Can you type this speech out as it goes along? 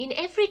In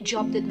every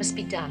job that must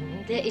be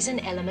done, there is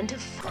an element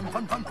of fun.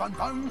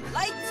 Fun.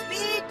 Light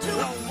speed to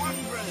the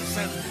wondrous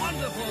and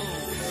wonderful.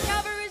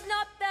 Cover is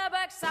not the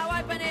book, so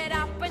open it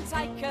up and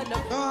take a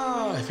look.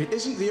 Ah, if it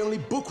isn't the only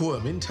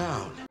bookworm in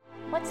town.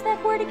 What's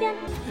that word again?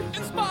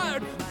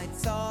 Inspired. Might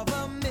solve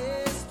a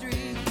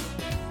mystery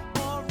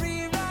or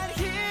rewrite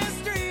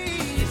history.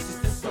 This is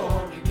the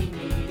story we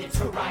needed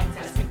to write.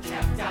 Has been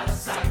kept out of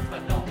sight,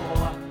 but no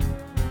more.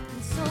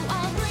 So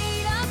I'll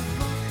read a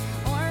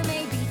book, or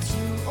maybe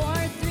 2 or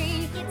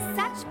 3. It's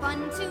such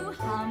fun to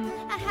hum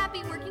a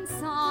happy working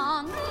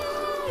song.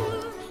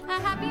 Ooh, a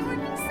happy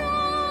working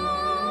song.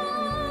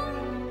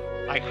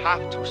 I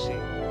have to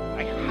sing.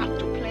 I have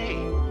to play.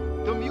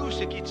 The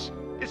music, it's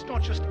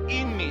not just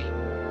in me.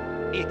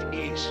 It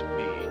is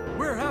me.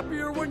 We're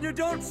happier when you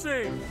don't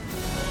sing.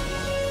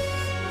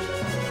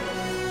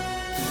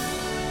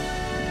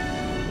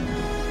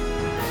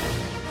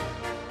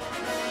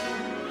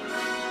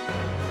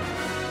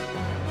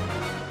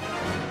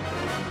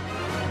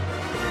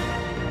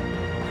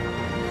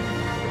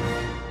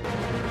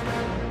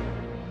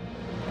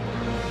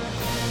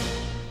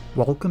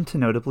 Welcome to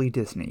Notably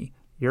Disney,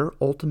 your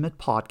ultimate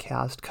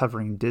podcast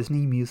covering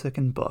Disney music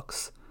and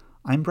books.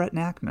 I'm Brett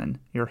Nachman,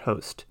 your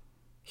host.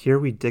 Here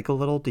we dig a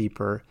little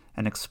deeper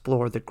and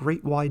explore the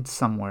great wide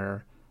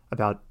somewhere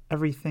about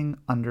everything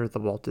under the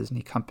Walt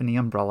Disney Company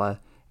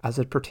umbrella as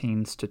it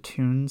pertains to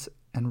tunes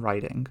and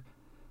writing,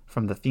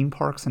 from the theme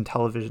parks and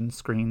television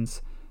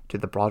screens to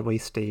the Broadway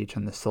stage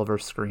and the silver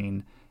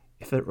screen,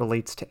 if it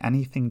relates to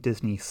anything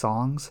Disney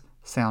songs,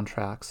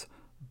 soundtracks,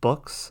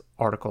 books,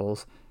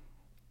 articles,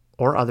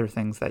 or other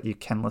things that you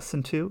can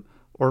listen to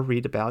or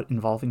read about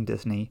involving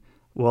Disney,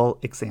 we'll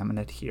examine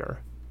it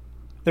here.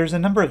 There's a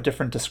number of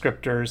different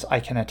descriptors I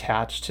can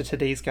attach to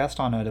today's guest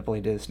on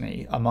Notably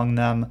Disney, among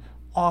them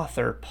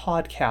author,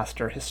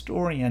 podcaster,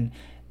 historian,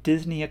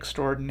 Disney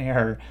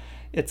extraordinaire.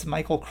 It's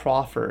Michael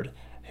Crawford,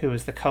 who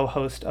is the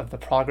co-host of the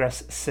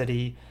Progress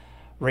City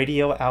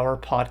Radio Hour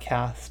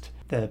podcast,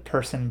 the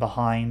person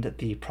behind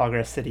the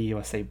Progress City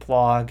USA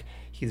blog.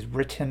 He's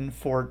written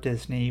for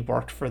Disney,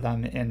 worked for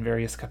them in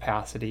various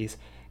capacities,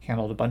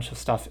 handled a bunch of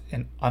stuff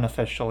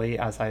unofficially,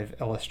 as I've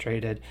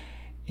illustrated.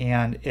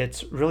 And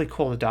it's really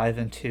cool to dive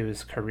into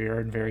his career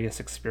and various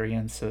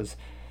experiences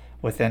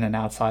within and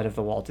outside of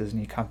the Walt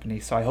Disney Company.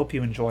 So I hope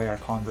you enjoy our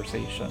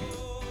conversation.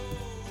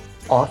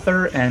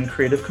 Author and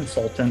creative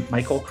consultant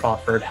Michael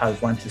Crawford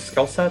has lent his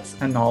skill sets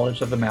and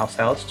knowledge of the Mouse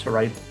House to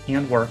write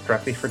and work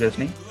directly for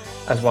Disney,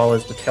 as well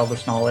as detail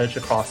this knowledge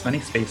across many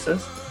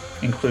spaces,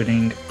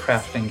 including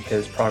crafting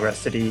his Progress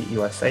City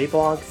USA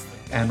blog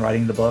and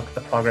writing the book, The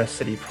Progress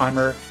City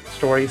Primer,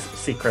 Stories,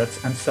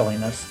 Secrets, and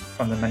Silliness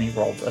from the Many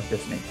Worlds of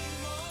Disney.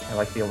 I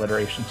like the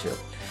alliteration too.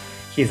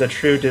 He's a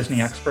true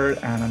Disney expert,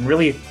 and I'm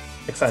really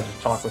excited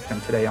to talk with him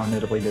today on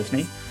Notably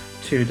Disney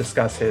to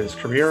discuss his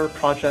career,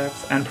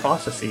 projects, and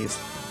processes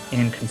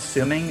in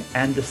consuming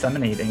and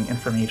disseminating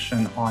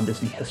information on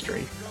Disney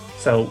history.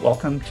 So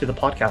welcome to the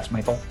podcast,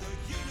 Michael.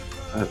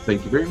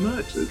 Thank you very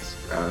much.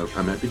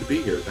 I'm happy to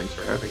be here. Thanks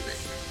for having me.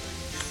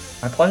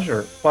 My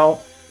pleasure.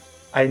 Well,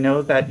 I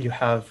know that you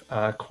have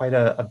quite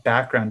a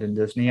background in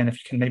Disney, and if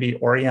you can maybe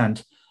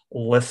orient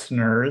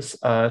listeners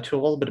to a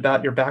little bit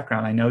about your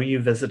background. I know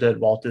you visited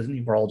Walt Disney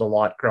World a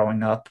lot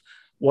growing up.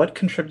 What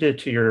contributed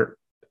to your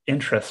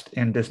interest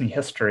in Disney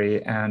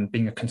history and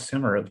being a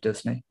consumer of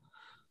Disney?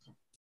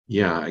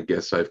 Yeah, I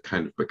guess I've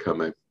kind of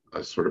become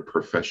a sort of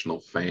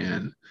professional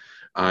fan.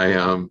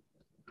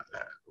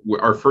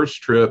 Our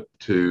first trip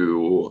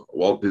to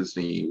Walt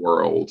Disney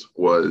World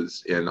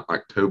was in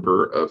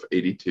October of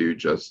 '82,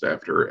 just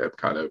after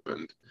Epcot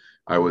opened.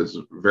 I was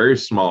very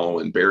small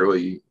and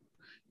barely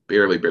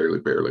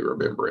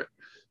remember it,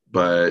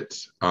 but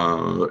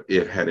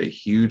it had a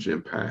huge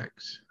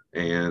impact.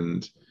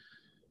 And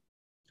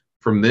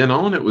from then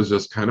on, it was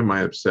just kind of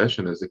my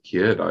obsession as a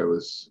kid. I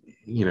was,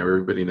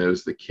 everybody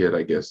knows the kid,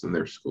 I guess, in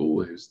their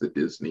school who's the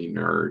Disney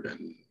nerd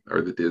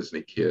or the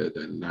Disney kid,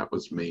 and that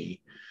was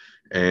me.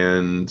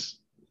 And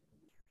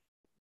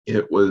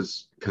it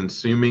was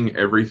consuming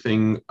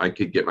everything I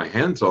could get my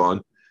hands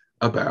on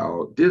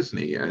about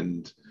Disney.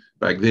 And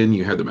back then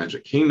you had the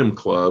Magic Kingdom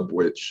Club,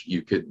 which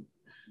you could,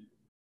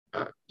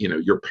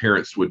 your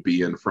parents would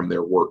be in from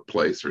their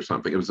workplace or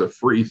something. It was a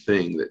free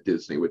thing that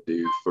Disney would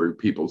do through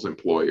people's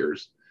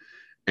employers.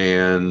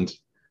 And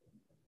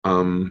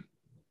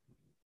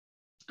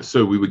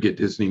so we would get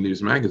Disney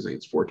News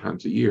magazines 4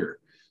 times a year.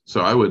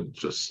 So I would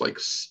just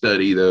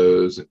study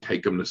those and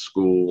take them to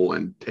school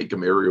and take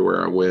them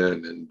everywhere I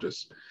went and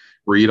just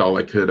read all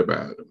I could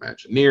about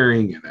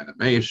Imagineering and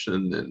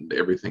animation and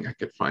everything I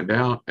could find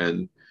out.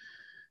 And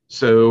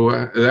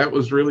so that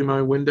was really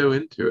my window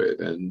into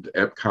it. And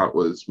Epcot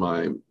was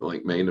my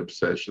main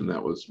obsession.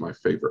 That was my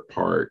favorite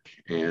park.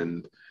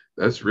 And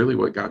that's really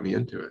what got me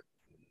into it.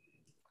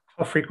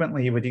 How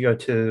frequently would you go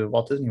to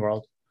Walt Disney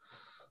World?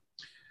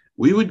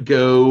 We would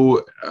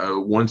go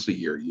once a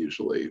year,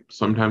 usually.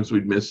 Sometimes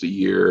we'd miss a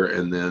year.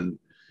 And then,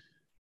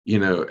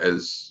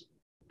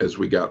 as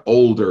we got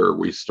older,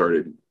 we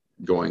started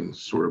going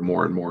sort of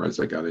more and more as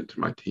I got into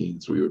my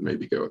teens. We would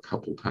maybe go a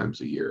couple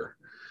times a year.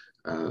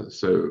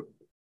 So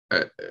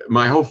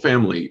my whole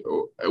family,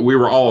 we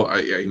were all,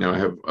 I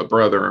have a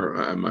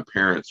brother, my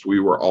parents, we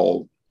were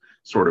all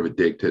sort of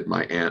addicted,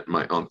 my aunt,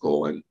 my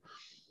uncle,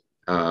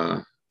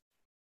 and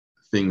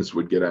things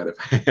would get out of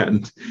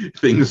hand.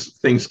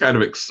 Things kind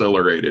of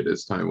accelerated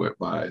as time went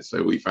by.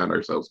 So we found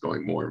ourselves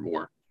going more and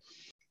more.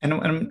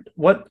 And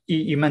what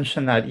you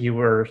mentioned that you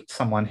were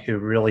someone who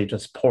really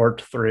just poured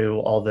through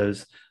all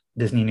those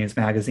Disney News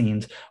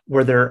magazines.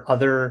 Were there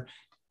other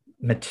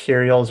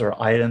materials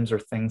or items or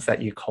things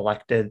that you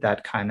collected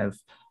that kind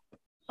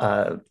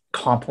of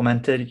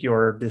complemented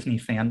your Disney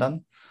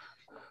fandom?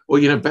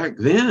 Well, back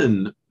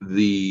then,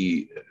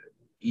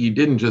 you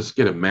didn't just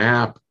get a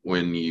map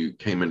when you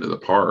came into the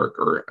park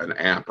or an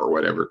app or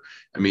whatever.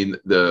 I mean,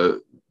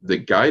 the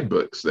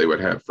guidebooks they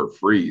would have for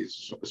free,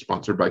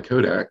 sponsored by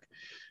Kodak,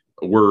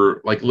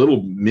 were like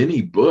little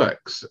mini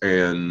books.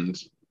 And,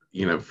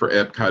 for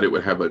Epcot, it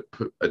would have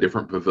a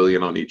different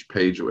pavilion on each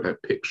page. It would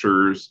have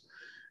pictures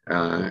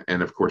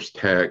and, of course,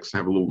 text,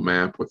 have a little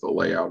map with the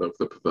layout of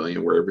the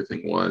pavilion where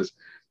everything was.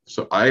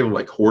 So I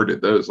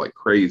hoarded those like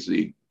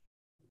crazy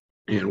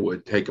and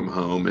would take them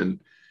home and,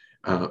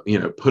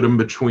 put them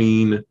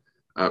between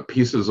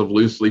pieces of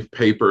loose leaf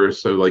paper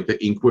so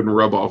the ink wouldn't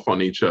rub off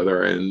on each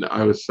other. And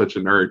I was such a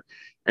nerd,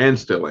 and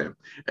still am,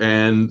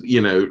 and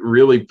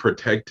really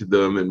protected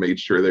them and made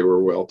sure they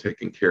were well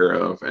taken care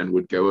of, and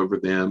would go over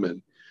them.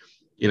 And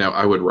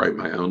I would write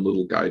my own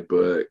little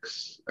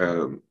guidebooks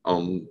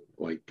on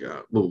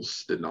little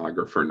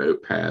stenographer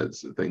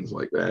notepads and things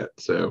like that.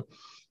 So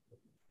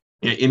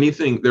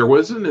there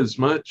wasn't as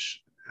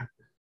much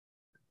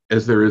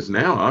as there is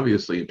now,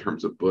 obviously, in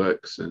terms of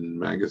books and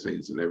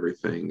magazines and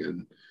everything.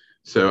 And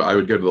so I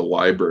would go to the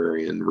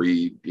library and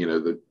read,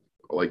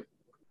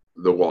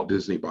 the Walt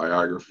Disney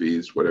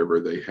biographies, whatever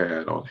they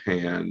had on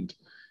hand,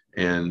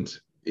 and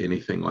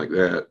anything like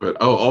that. But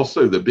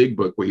also the big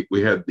book,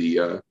 we had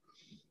the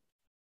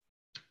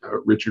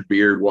Richard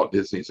Beard Walt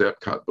Disney's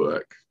Epcot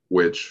book,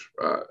 which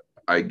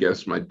I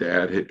guess my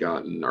dad had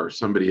gotten, or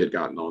somebody had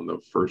gotten on the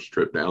first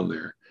trip down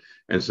there.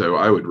 And so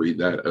I would read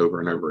that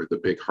over and over, the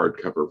big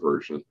hardcover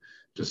version,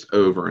 just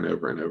over and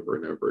over and over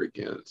and over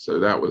again. So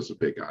that was a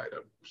big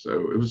item.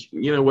 So it was,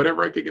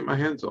 whatever I could get my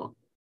hands on.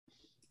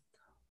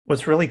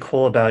 What's really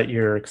cool about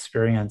your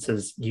experience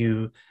is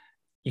you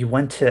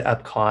went to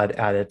Epcot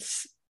at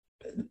its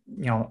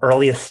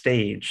earliest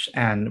stage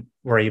and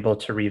were able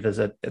to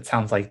revisit, it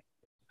sounds like,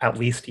 at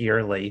least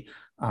yearly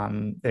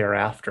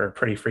thereafter,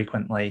 pretty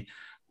frequently,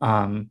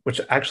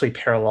 which actually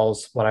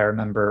parallels what I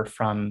remember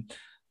from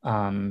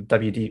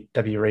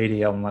WDW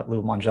Radio and what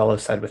Lou Mongello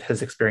said with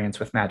his experience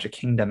with Magic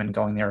Kingdom and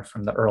going there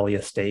from the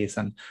earliest days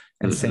and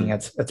seeing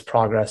its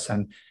progress.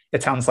 And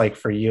it sounds like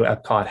for you,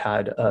 Epcot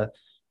had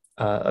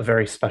a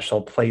very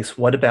special place.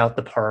 What about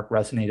the park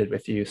resonated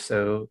with you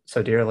so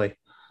dearly?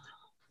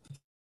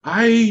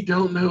 I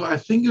don't know. I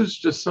think it was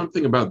just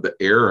something about the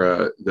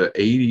era, the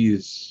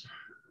 80s,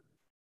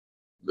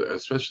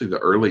 especially the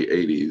early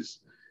 80s,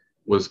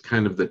 was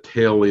kind of the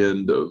tail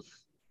end of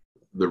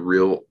the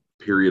real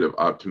period of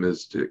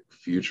optimistic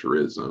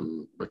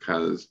futurism,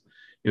 because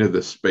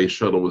the space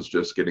shuttle was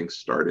just getting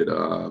started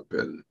up,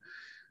 and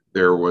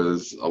there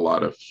was a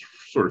lot of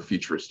sort of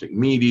futuristic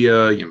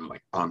media,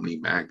 like Omni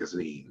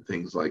magazine,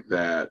 things like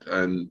that.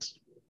 And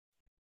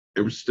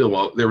there was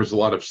a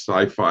lot of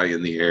sci-fi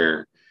in the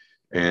air,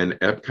 and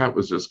Epcot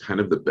was just kind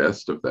of the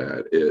best of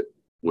that. It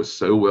was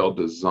so well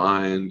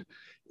designed.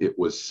 It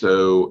was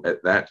so,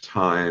 at that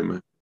time,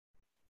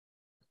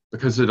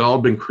 because it had all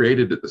been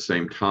created at the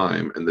same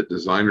time, and the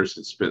designers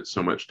had spent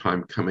so much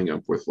time coming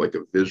up with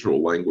a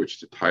visual language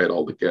to tie it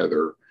all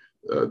together,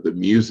 the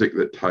music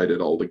that tied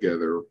it all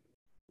together,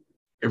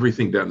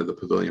 everything down to the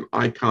pavilion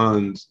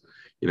icons.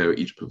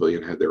 Each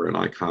pavilion had their own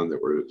icon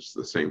that was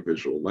the same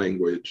visual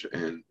language,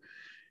 and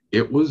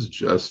it was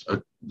just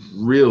a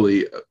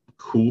really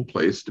cool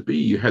place to be.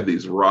 You had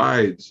these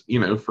rides,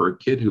 for a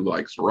kid who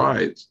likes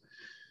rides.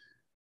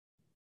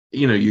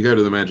 You go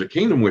to the Magic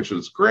Kingdom, which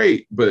is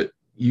great, but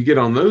you get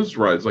on those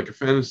rides, like a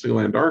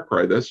Fantasyland Dark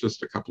ride, that's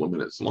just a couple of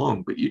minutes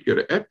long. But you'd go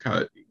to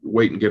Epcot,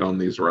 wait and get on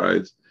these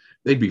rides,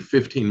 they'd be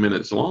 15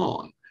 minutes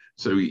long.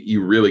 So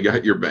you really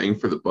got your bang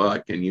for the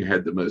buck, and you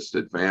had the most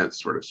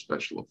advanced sort of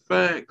special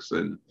effects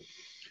and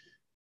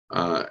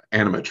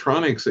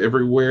animatronics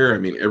everywhere. I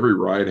mean, every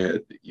ride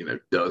had,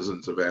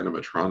 dozens of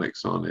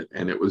animatronics on it.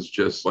 And it was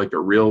just like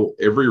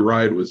every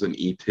ride was an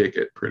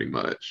e-ticket pretty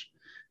much.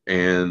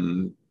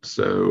 And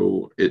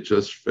so it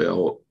just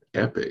felt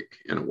epic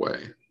in a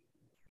way.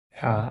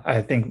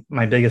 I think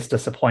my biggest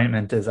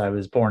disappointment is I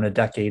was born a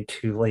decade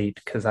too late,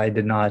 because I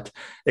did not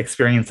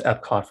experience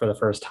Epcot for the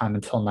first time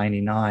until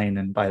 '99.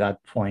 And by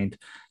that point,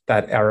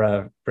 that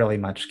era really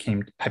much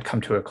had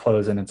come to a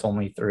close. And it's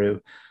only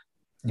through,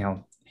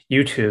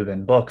 YouTube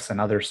and books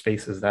and other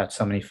spaces that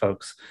so many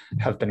folks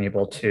have been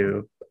able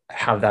to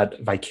have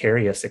that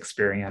vicarious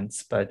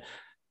experience. But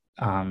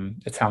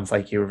it sounds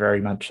like you were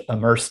very much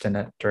immersed in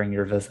it during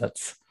your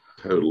visits.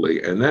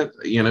 Totally. And that,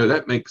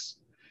 that makes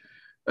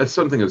that's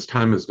something as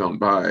time has gone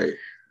by,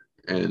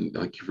 and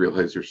like you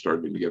realize you're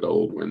starting to get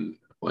old when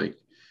like,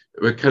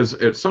 because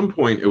at some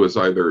point it was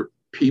either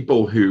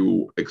people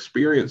who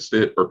experienced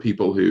it or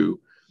people who,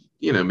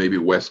 you know, maybe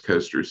West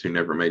Coasters who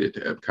never made it to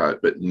Epcot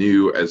but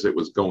knew as it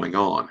was going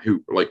on,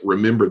 who like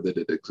remembered that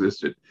it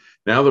existed.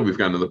 Now that we've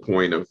gotten to the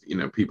point of, you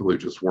know, people who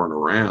just weren't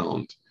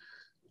around,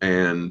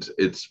 and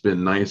it's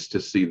been nice to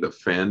see the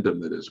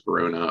fandom that has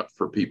grown up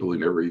for people who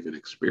never even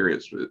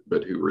experienced it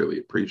but who really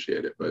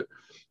appreciate it. But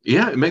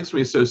yeah, it makes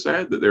me so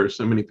sad that there are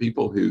so many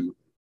people who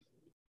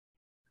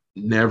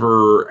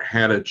never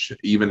had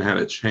even had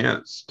a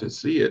chance to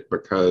see it,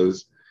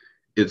 because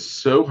it's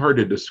so hard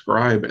to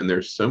describe, and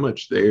there's so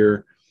much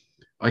there.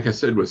 Like I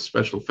said, with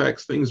special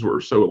effects, things were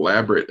so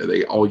elaborate that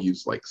they all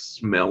use like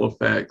smell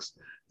effects,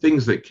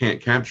 things that can't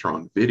capture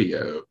on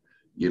video.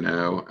 You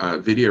know,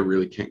 video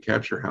really can't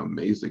capture how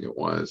amazing it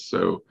was.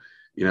 So,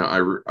 you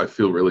know, I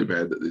feel really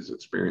bad that these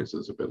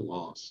experiences have been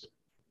lost.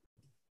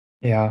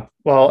 Yeah,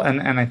 well,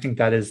 and I think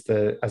that is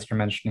as you're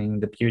mentioning,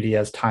 the beauty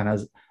as time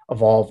has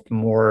evolved,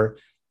 more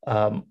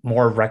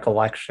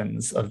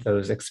recollections of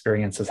those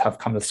experiences have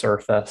come to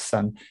surface,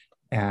 and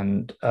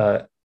an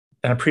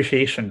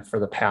appreciation for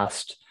the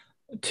past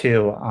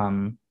too.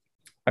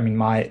 I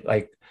mean,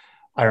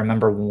 I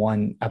remember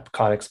one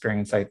Epcot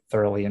experience I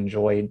thoroughly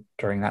enjoyed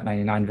during that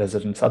 99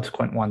 visit and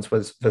subsequent ones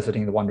was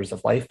visiting the Wonders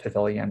of Life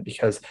Pavilion,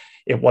 because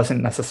it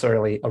wasn't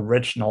necessarily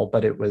original,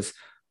 but it was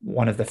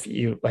one of the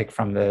few, like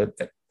from the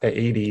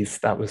 80s,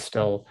 that was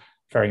still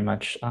very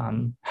much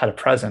had a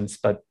presence.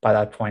 But by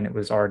that point, it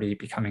was already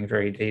becoming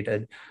very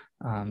dated.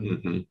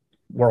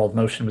 World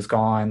Motion was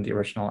gone, the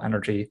original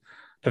Energy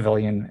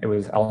Pavilion, it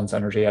was Ellen's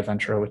Energy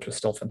Adventure, which was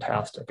still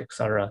fantastic,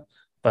 etc.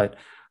 But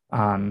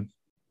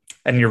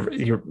and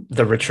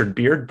the Richard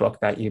Beard book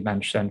that you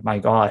mentioned, my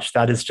gosh,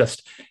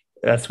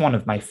 that's one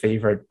of my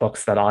favorite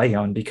books that I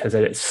own, because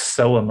it is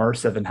so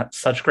immersive and has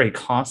such great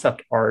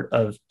concept art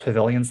of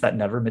pavilions that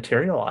never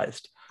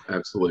materialized.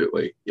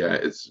 Absolutely. Yeah,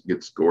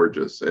 it's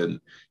gorgeous. And,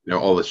 you know,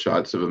 all the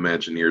shots of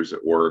Imagineers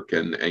at work,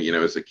 and you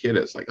know, as a kid,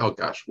 it's like, oh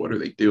gosh, what are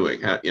they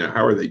doing?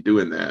 How are they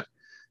doing that?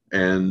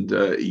 And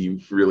you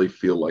really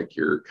feel like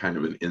you're kind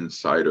of an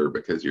insider,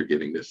 because you're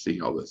getting to see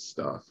all this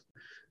stuff.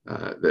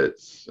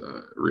 That's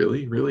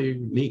really, really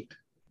neat.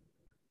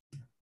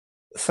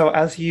 So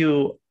as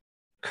you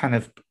kind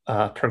of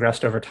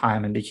progressed over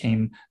time and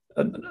became,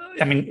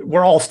 I mean,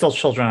 we're all still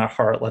children at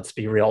heart, let's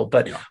be real,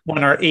 but yeah,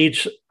 when our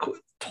age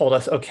told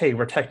us, okay,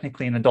 we're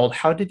technically an adult,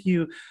 how did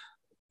you,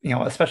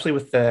 especially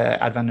with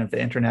the advent of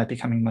the internet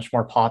becoming much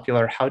more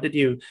popular, how did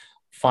you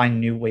find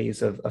new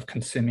ways of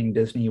consuming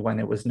Disney when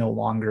it was no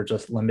longer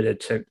just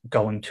limited to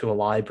going to a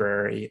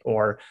library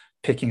or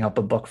picking up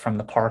a book from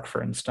the park,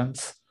 for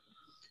instance?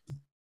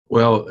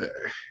 Well,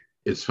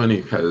 it's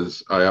funny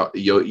because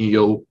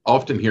you'll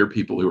often hear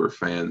people who are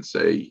fans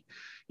say,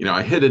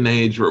 I hit an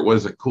age where it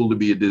wasn't cool to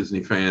be a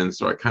Disney fan,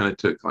 so I kind of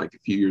took like a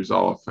few years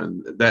off,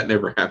 and that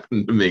never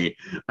happened to me.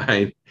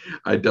 I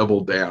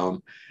doubled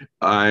down.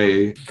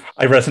 I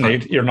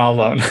resonate. You're not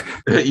alone.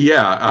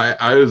 Yeah,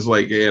 I was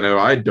like,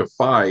 I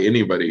defy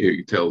anybody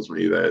who tells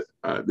me that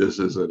this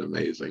isn't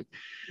amazing.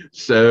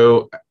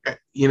 So,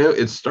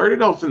 it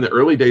started off in the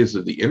early days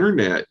of the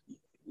internet.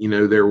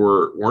 There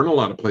weren't a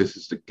lot of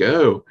places to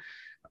go.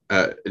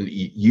 And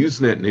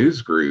Usenet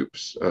news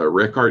groups,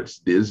 Rec Arts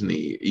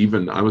Disney,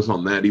 even I was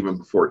on that even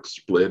before it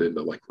split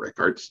into like Rec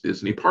Arts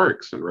Disney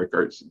Parks and Rec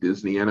Arts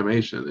Disney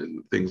Animation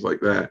and things like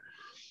that.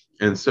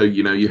 And so,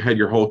 you had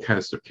your whole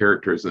cast of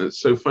characters, and it's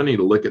so funny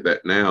to look at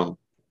that now.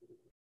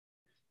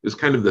 It's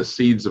kind of the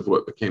seeds of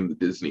what became the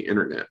Disney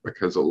internet,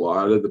 because a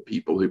lot of the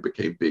people who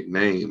became big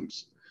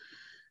names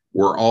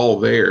were all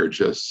there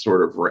just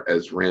sort of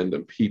as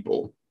random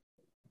people.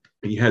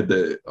 You had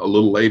a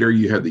little later,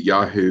 you had the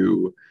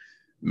Yahoo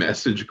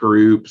message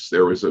groups.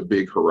 There was a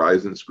big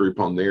Horizons group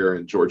on there,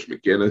 and George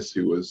McGinnis,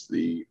 who was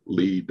the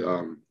lead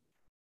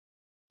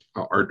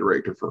art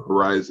director for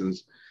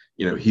Horizons,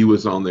 he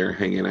was on there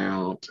hanging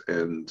out.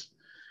 And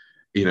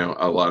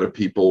a lot of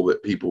people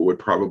that people would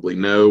probably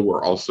know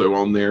were also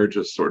on there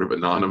just sort of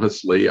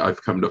anonymously,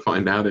 I've come to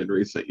find out in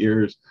recent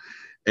years.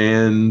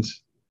 And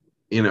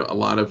a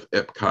lot of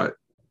Epcot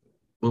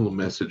little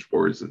message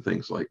boards and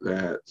things like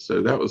that.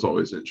 So that was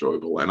always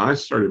enjoyable. And I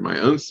started my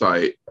own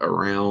site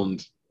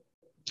around,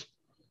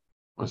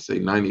 I say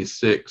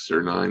 96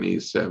 or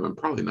 97,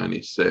 probably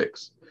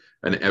 96,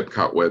 an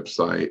Epcot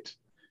website,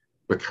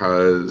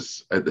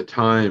 because at the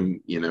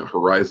time,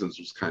 Horizons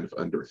was kind of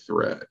under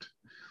threat.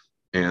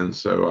 And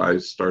so I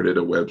started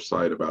a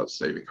website about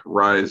saving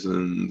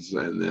Horizons,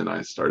 and then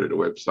I started a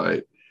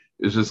website.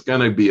 It was just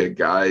going to be a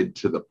guide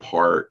to the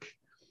park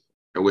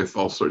with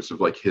all sorts of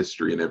like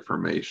history and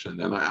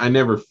information. And I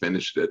never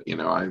finished it.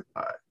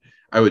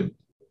 I would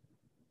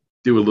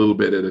do a little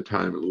bit at a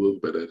time,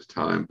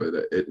 but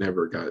it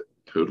never got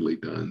totally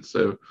done.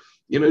 So,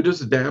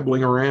 just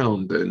dabbling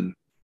around, and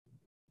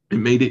it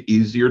made it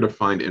easier to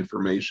find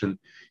information,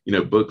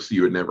 books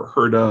you had never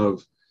heard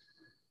of,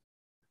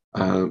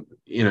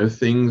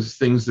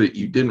 things that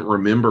you didn't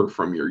remember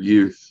from your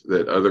youth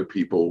that other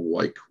people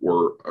like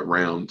were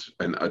around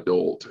an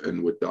adult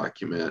and would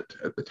document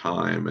at the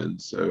time.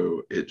 And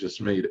so it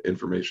just made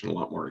information a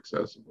lot more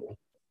accessible.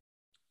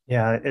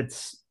 Yeah,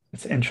 it's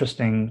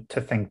interesting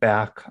to think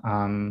back.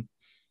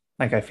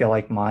 Like I feel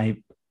like my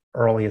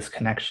earliest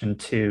connection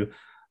to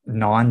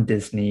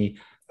non-Disney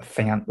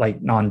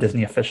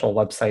non-Disney official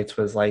websites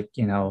was like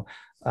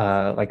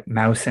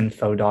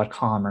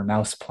mouseinfo.com or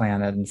Mouse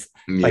Planet, and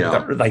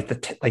like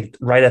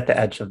right at the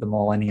edge of the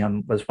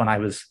millennium was when I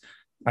was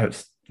in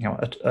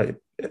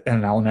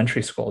an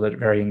elementary school that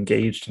very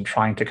engaged and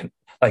trying to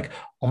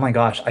oh my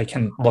gosh, I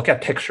can look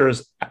at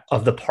pictures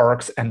of the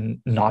parks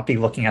and not be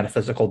looking at a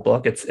physical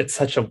book. It's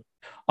such a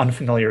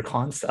unfamiliar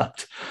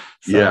concept.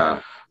 So.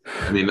 Yeah.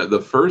 I mean,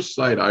 the first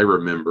site I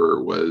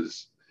remember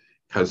was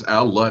because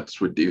Al Lutz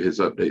would do his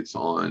updates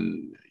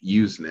on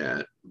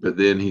Usenet, but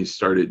then he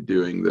started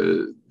doing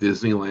the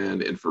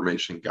Disneyland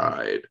Information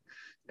Guide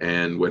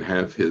and would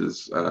have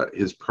his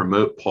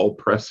Promote Paul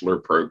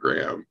Pressler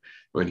program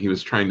when he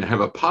was trying to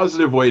have a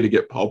positive way to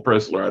get Paul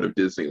Pressler out of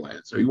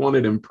Disneyland. So he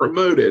wanted him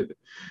promoted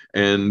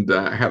and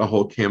had a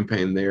whole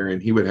campaign there,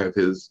 and he would have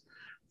his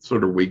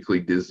sort of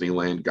weekly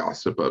Disneyland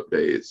gossip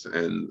updates.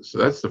 And so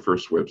that's the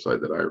first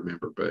website that I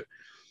remember. But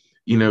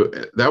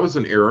that was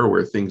an era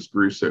where things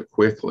grew so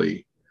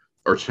quickly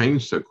or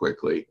changed so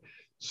quickly.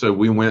 So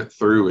we went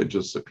through in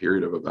just a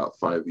period of about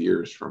 5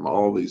 years from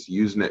all these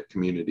Usenet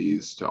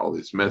communities to all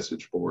these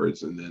message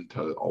boards and then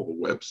to all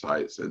the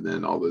websites, and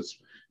then all those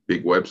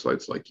big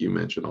websites like you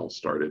mentioned all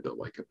started to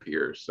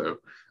appear. So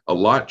a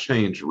lot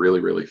changed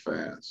really, really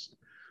fast.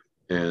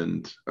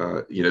 And,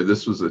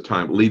 this was the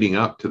time leading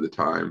up to the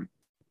time,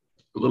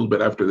 a little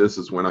bit after this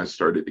is when I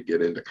started to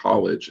get into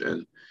college,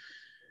 and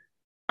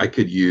I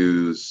could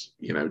use,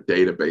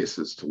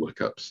 databases to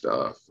look up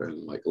stuff,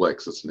 and like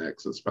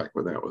LexisNexis back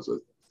when that was a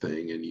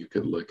thing. And you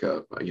could look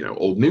up,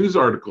 old news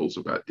articles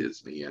about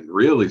Disney and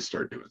really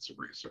start doing some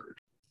research.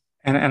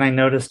 And I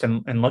noticed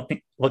in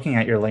looking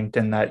at your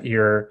LinkedIn that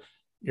your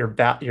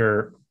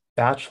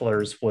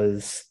bachelor's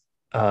was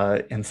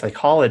in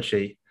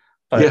psychology,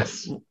 but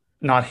yes,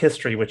 not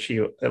history, which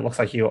it looks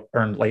like you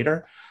earned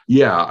later.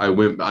 Yeah, I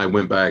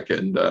went back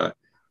and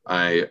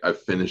I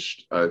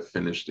finished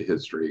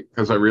history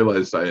because I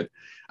realized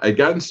I'd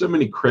gotten so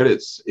many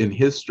credits in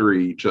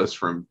history just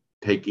from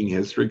taking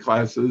history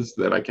classes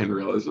that I can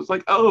realize it's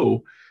like,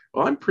 oh,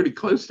 well, I'm pretty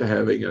close to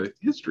having a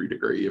history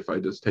degree if I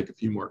just take a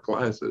few more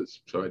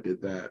classes. So I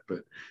did that.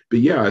 But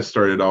yeah, I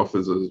started off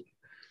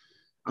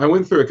I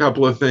went through a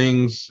couple of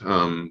things.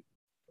 I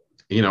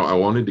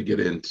wanted to get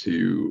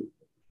into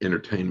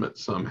entertainment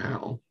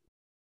somehow,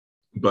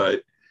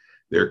 but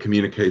their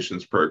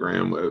communications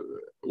program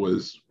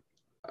was,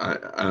 I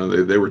don't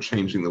know, they were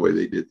changing the way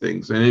they did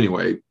things. And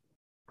anyway,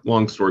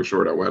 long story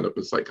short, I wound up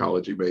a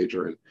psychology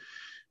major and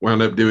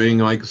wound up doing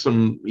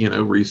some,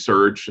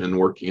 research and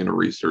working in a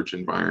research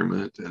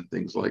environment and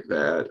things like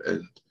that.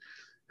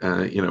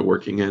 And,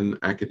 working in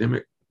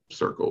academic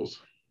circles.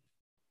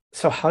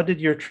 So how did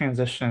your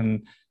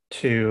transition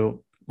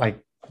to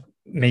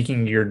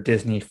making your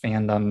Disney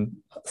fandom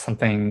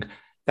something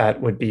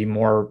that would be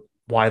more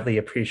widely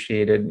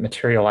appreciated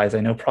materialize? I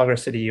know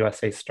Progress City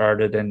USA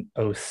started in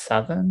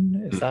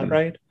 2007. Is that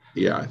right?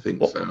 Yeah, I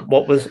think so.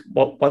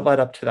 What led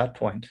up to that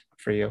point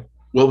for you?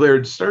 Well, there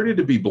had started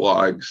to be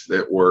blogs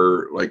that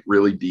were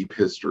really deep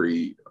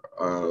history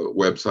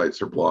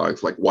websites or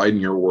blogs. Like Widen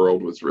Your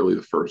World was really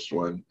the first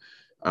one.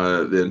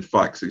 Then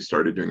Foxy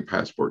started doing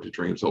Passport to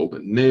Dreams Old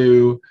and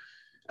New.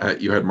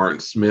 You had Martin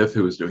Smith,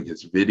 who was doing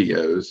his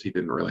videos. He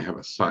didn't really have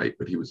a site,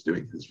 but he was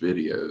doing his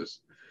videos.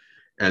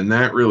 And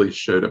that really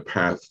showed a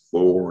path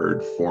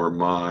forward for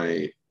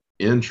my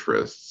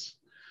interests.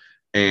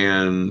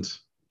 And,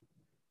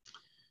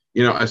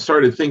 I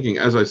started thinking,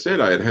 as I said,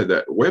 I had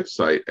that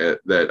website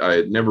that I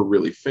had never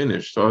really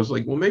finished. So I was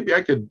like, well, maybe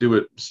I could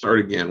start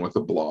again with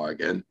a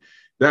blog. And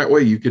that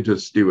way you could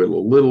just do it a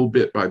little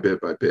bit by bit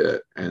by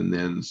bit, and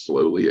then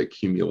slowly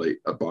accumulate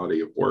a body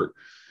of work.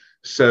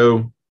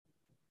 So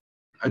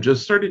I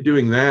just started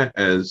doing that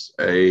as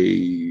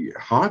a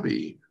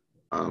hobby.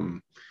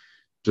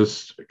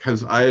 Just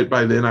because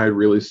by then I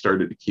really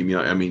started to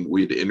accumulate. I mean,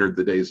 we'd entered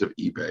the days of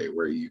eBay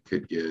where you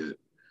could get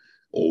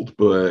old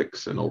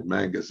books and old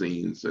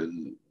magazines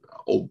and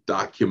old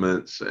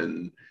documents.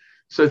 And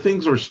so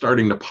things were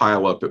starting to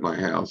pile up at my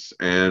house.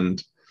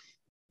 And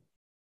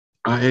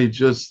I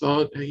just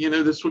thought,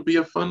 this would be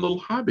a fun little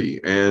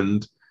hobby.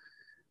 And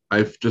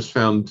I've just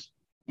found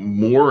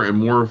more and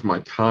more of my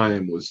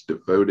time was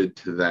devoted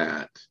to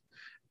that.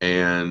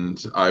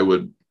 And I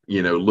would,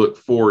 look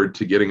forward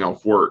to getting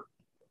off work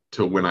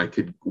to when I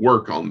could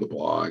work on the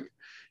blog.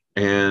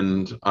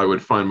 And I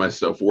would find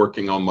myself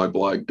working on my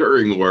blog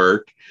during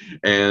work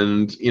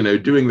and,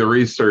 doing the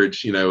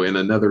research, in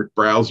another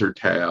browser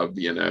tab,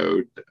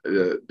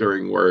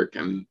 during work.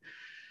 And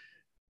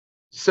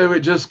so it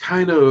just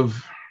kind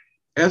of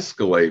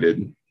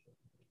escalated.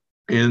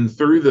 And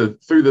through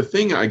the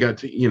thing, I got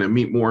to,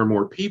 meet more and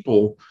more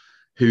people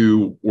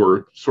who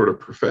were sort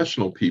of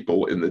professional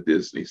people in the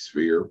Disney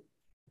sphere.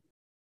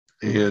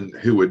 and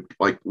who would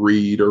like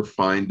read or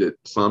find it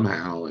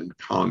somehow and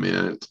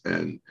comment,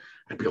 and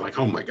I'd be like,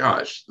 oh my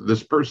gosh,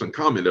 this person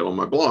commented on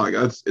my blog,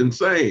 that's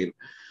insane.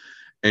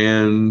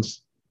 And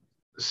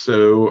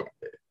so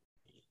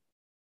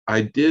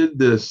I did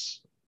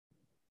this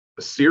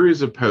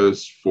series of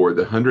posts for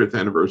the 100th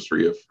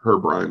anniversary of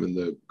Herb Ryman,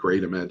 the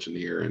great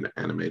Imagineer and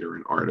animator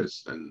and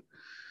artist and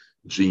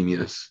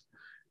genius.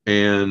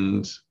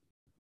 And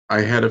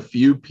I had a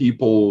few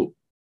people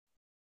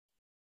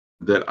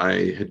that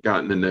I had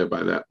gotten to know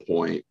by that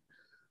point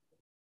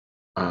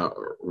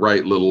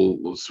write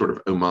little sort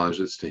of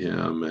homages to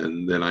him.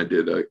 And then I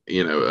did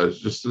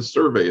just a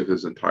survey of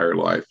his entire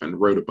life and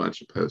wrote a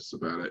bunch of posts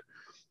about it.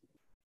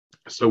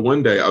 So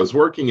one day I was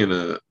working in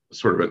a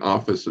sort of an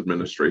office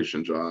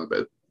administration job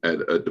at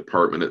a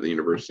department at the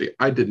university.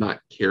 I did not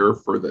care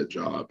for the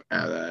job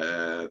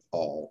at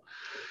all.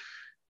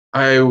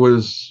 I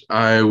was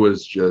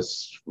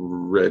just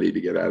ready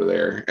to get out of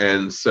there.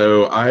 And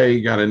so I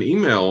got an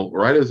email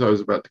right as I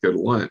was about to go to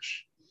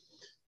lunch.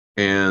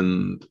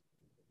 And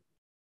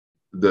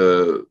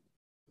the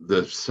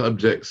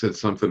subject said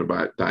something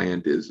about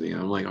Diane Disney.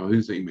 I'm like, oh,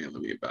 who's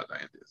emailing me about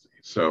Diane Disney?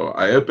 So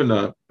I opened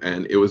up,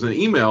 and it was an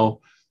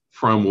email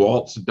from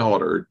Walt's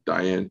daughter,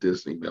 Diane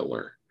Disney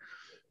Miller,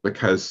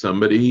 because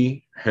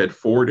somebody had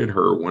forwarded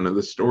her one of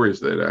the stories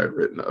that I had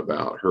written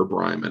about Herb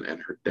Ryman and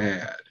her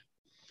dad.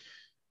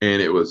 And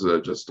it was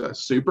just a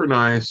super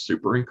nice,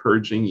 super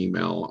encouraging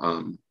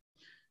email.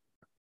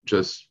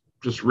 Just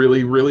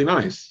really, really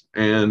nice.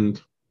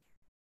 And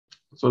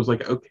so I was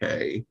like,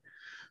 okay.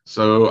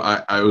 So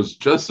I was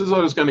just as I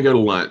was going to go to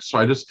lunch. So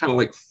I just kind of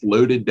like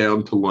floated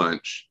down to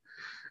lunch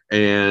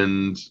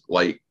and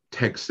like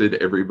texted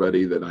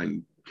everybody that I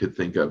could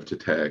think of to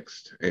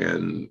text,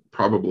 and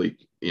probably,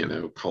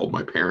 called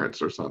my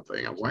parents or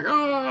something. I was like,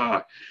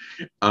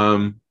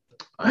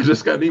 I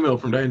just got an email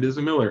from Diane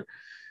Disney Miller.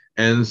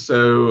 And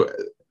so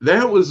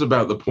that was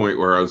about the point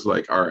where I was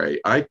like, all right,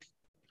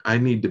 I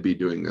need to be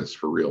doing this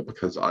for real,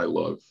 because I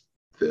love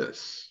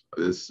this.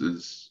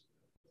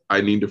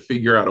 I need to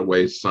figure out a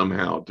way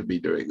somehow to be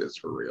doing this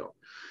for real.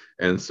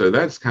 And so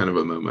that's kind of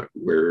a moment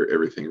where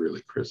everything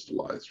really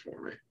crystallized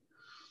for me.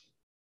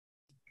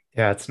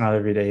 Yeah, it's not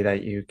every day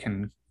that you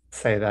can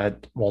say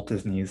that Walt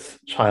Disney's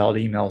child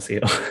emails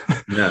you.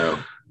 No.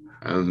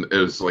 And it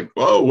was like,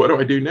 whoa, what do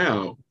I do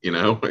now?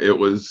 It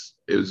was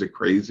a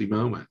crazy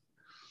moment.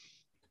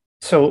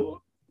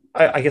 So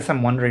I guess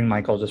I'm wondering,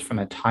 Michael, just from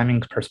a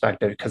timing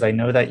perspective, because I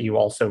know that you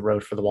also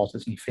wrote for the Walt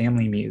Disney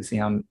Family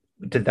Museum.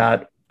 Did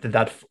that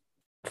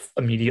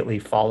immediately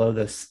follow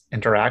this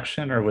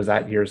interaction, or was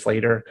that years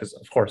later? Because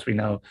of course we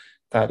know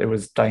that it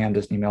was Diane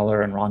Disney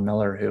Miller and Ron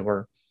Miller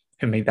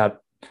who made that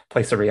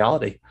place a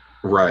reality.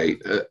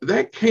 Right.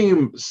 That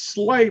came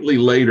slightly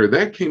later.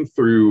 That came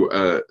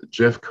through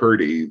Jeff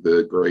Curdy,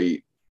 the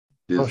great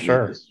Disney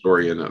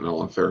historian and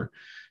author,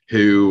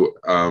 who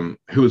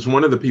was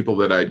one of the people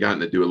that I'd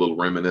gotten to do a little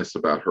reminisce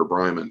about Herb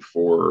Ryman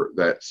for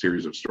that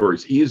series of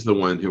stories. He's the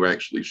one who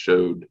actually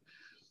showed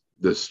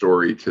the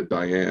story to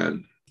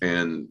Diane.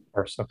 And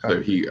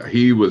so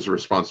he was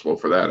responsible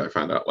for that, I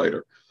found out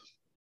later.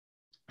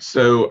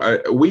 So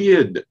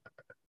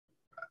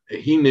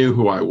he knew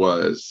who I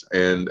was,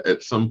 and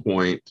at some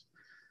point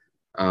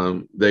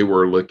they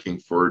were looking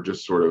for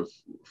just sort of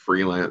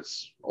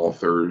freelance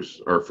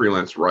authors or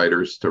freelance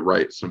writers to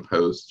write some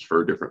posts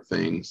for different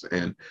things.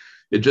 And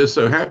it just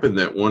so happened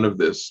that one of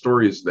the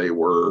stories they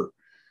were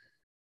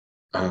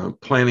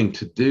planning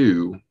to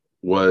do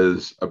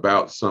was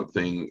about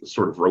something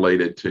sort of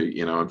related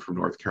to, I'm from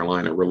North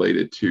Carolina,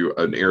 related to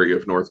an area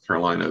of North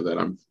Carolina that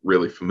I'm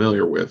really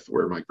familiar with,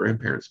 where my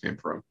grandparents came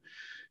from,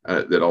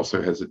 that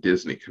also has a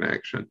Disney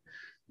connection.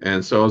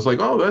 And so I was like,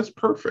 oh, that's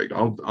perfect.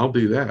 I'll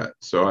do that.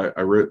 So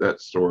I wrote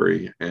that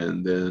story,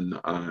 and then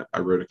I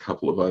wrote a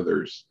couple of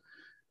others.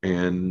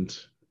 And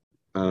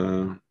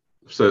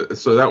so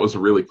that was a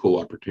really cool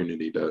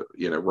opportunity to,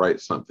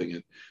 write something.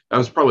 And that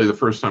was probably the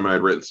first time I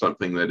had written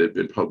something that had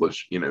been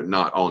published,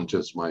 not on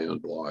just my own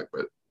blog,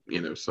 but,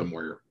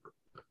 somewhere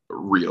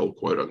real,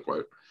 quote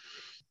unquote.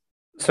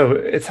 So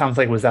it sounds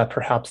like, was that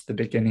perhaps the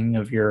beginning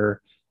of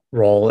your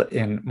role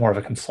in more of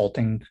a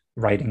consulting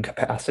writing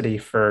capacity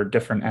for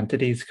different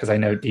entities? Because I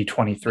know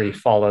D23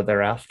 followed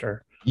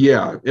thereafter.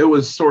 Yeah, it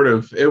was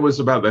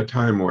about that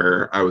time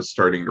where I was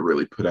starting to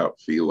really put out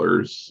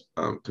feelers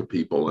to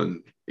people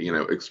and,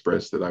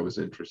 express that I was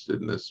interested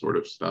in this sort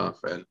of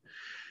stuff. And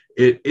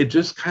it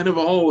just kind of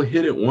all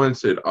hit at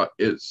once.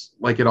 It's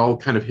like it all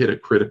kind of hit a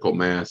critical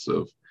mass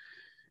of,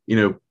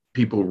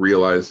 people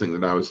realizing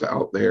that I was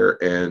out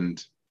there.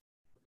 And,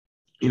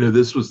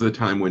 this was the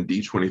time when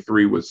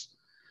D23 was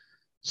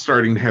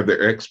starting to have their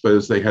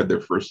expos. They had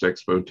their first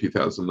expo in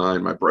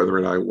 2009. My brother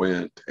and I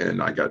went,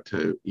 and I got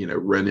to,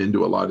 run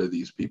into a lot of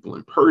these people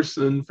in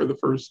person for the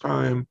first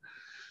time.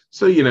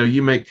 So,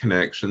 you make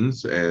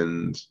connections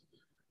and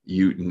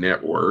you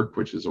network,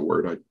 which is a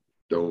word I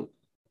don't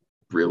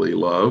really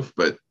love,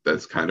 but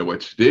that's kind of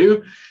what you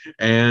do.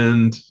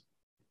 And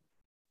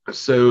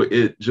so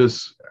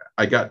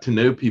I got to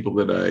know people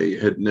that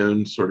I had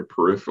known sort of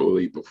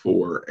peripherally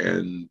before.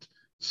 And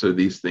so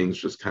these things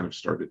just kind of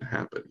started to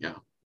happen. Yeah.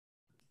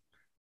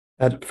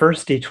 That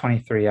first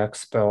D23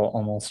 Expo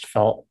almost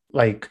felt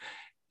like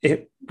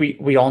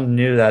we all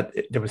knew that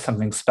there was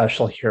something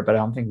special here, but I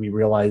don't think we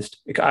realized,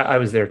 like, I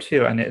was there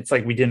too. And it's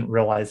like, we didn't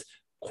realize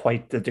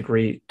quite the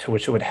degree to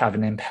which it would have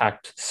an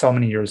impact so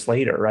many years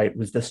later, right?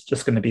 Was this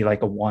just going to be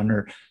like a 1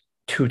 or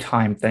 2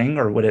 time thing,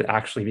 or would it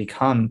actually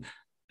become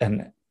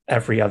an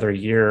every other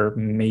year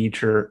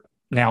major,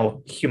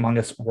 now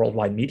humongous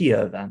worldwide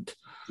media event?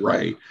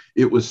 Right.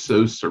 It was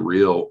so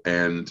surreal.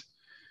 And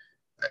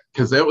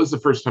because that was the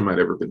first time I'd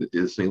ever been to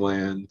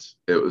Disneyland.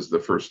 It was the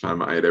first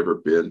time I had ever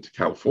been to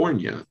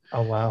California.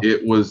 Oh, wow.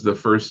 It was the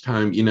first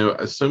time,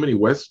 so many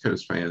West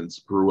Coast fans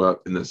grew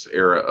up in this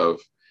era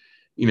of,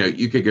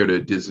 you could go to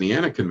a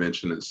Disneyana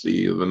convention and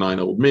see the 9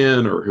 Old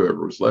Men or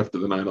whoever was left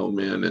of the 9 Old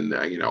Men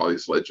and, all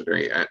these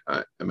legendary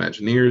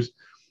Imagineers.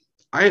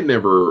 I had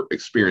never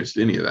experienced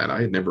any of that.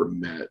 I had never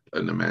met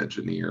an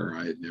Imagineer.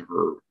 I had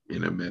never,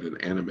 met an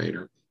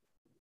animator.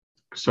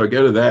 So I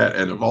go to that,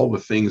 and of all the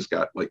things,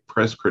 got like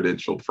press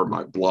credentialed for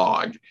my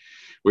blog,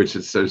 which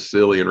is so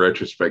silly in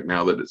retrospect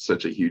now that it's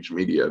such a huge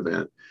media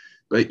event.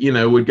 But,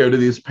 would go to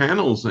these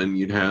panels, and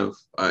you'd have,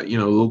 a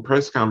little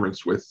press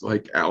conference with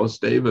like Alice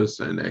Davis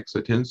and X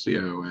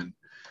Atencio, and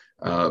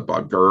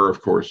Bob Gurr,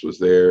 of course, was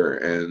there.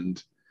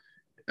 And,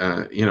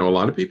 a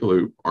lot of people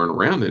who aren't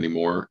around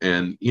anymore.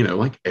 And,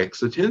 like X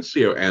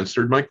Atencio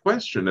answered my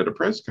question at a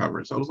press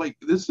conference. I was like,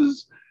 this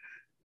is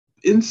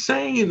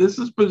insane. This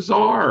is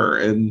bizarre.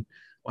 And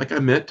like, I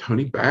met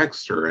Tony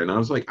Baxter, and I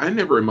was like, I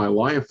never in my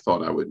life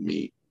thought I would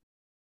meet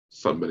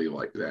somebody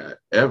like that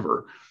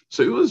ever.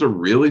 So it was a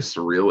really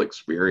surreal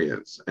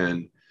experience,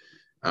 and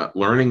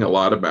learning a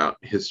lot about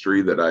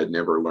history that I'd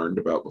never learned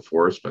about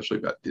before, especially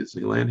about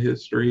Disneyland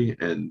history,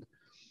 and,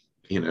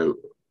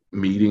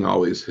 meeting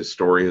all these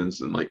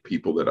historians and like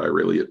people that I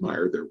really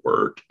admired their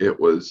work. It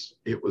was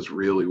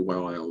really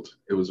wild.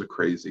 It was a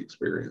crazy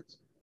experience.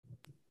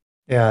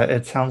 Yeah,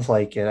 it sounds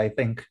like it. I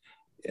think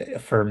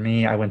for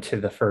me, I went to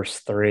the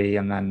first 3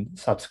 and then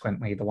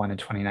subsequently the one in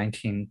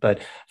 2019. But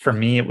for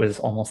me, it was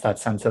almost that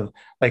sense of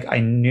like, I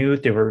knew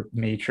there were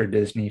major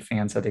Disney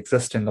fans that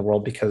exist in the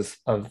world because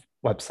of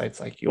websites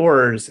like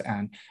yours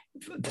and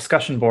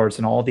discussion boards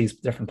and all these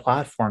different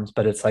platforms.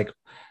 But it's like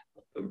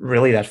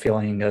really that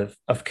feeling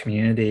of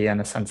community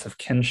and a sense of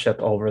kinship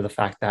over the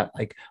fact that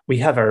like we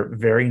have our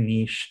very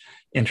niche,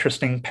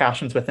 interesting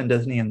passions within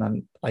Disney, and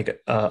then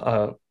like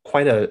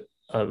quite a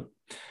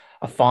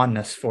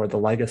fondness for the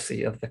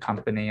legacy of the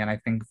company. And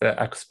I think the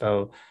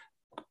expo,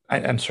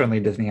 and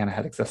certainly Disneyana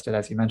had existed,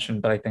 as you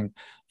mentioned, but I think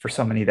for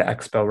so many, the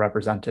expo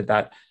represented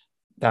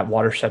that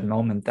watershed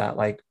moment that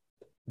like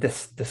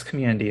this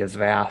community is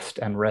vast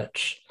and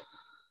rich.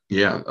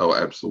 Yeah. Oh,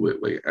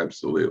 absolutely.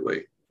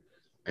 Absolutely.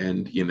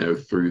 And,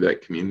 through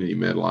that community,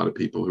 met a lot of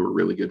people who are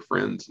really good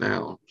friends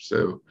now.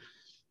 So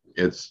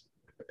it's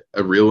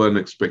a real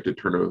unexpected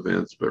turn of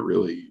events, but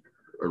really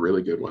a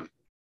really good one.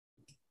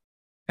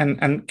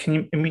 And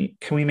can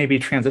we maybe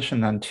transition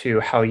then to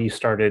how you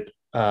started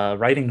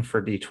writing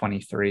for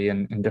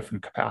D23 in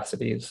different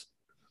capacities?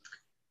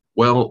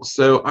 Well,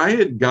 so I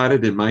had got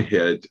it in my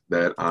head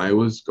that I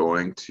was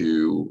going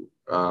to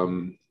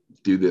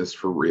do this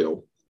for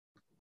real.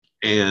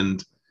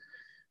 And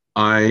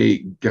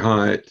I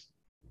got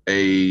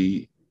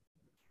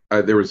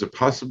there was a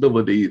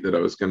possibility that I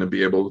was going to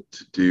be able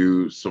to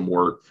do some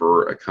work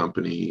for a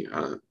company,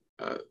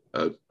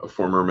 a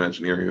former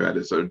Imagineer who had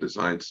his own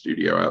design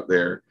studio out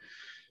there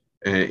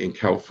in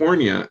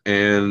California.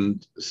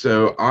 And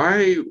so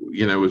I,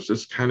 was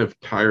just kind of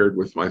tired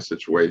with my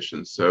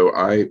situation. So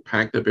I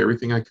packed up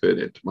everything I could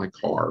into my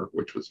car,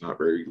 which was not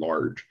very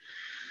large,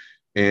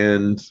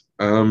 and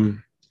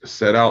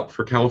set out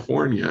for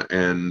California,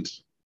 and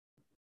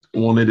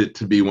wanted it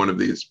to be one of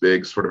these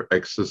big sort of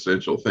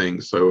existential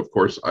things. So of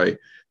course I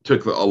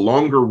took a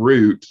longer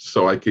route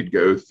so I could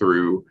go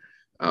through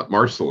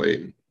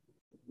Marceline,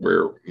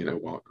 where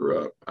Walt grew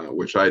up,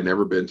 which I had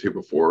never been to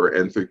before,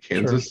 and through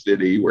Kansas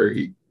City, where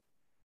he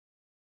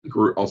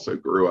also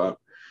grew up.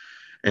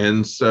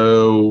 And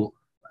so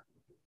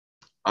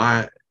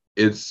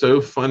it's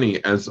so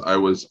funny, as I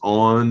was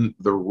on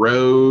the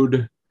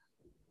road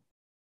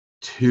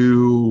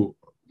to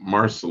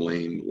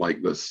Marceline,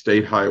 like the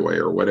state highway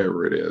or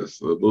whatever it is,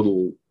 the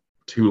little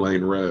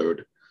 2-lane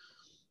road,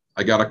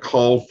 I got a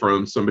call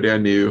from somebody I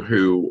knew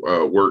who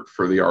worked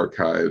for the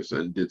archives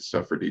and did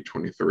stuff for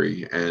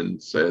D23, and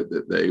said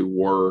that they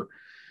were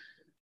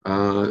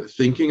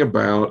thinking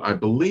about, I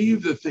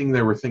believe the thing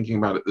they were thinking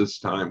about at this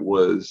time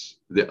was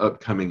the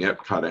upcoming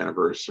Epcot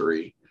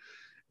anniversary.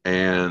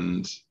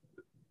 And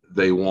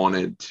they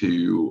wanted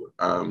to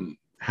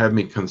have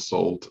me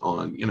consult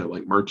on,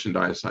 like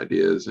merchandise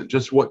ideas and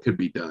just what could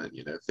be done,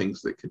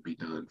 things that could be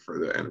done for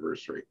the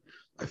anniversary.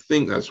 I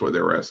think that's what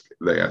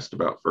they asked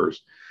about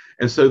first.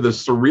 And so the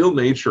surreal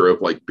nature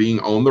of like being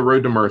on the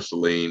road to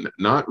Marceline,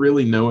 not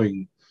really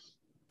knowing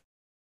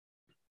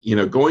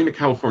going to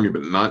California,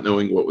 but not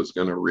knowing what was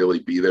going to really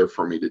be there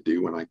for me to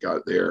do when I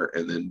got there.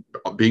 And then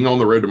being on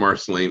the road to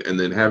Marceline and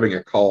then having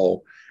a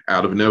call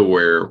out of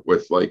nowhere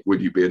with like,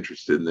 would you be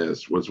interested in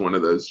this, was one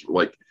of those,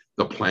 like,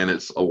 the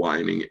planets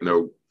aligning in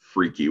a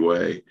freaky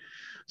way.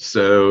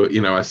 So,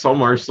 I saw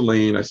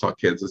Marceline, I saw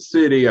Kansas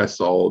City, I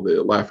saw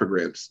the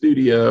Laugh-O-Gram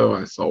studio,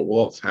 I saw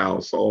Walt's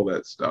house, all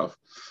that stuff,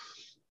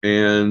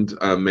 and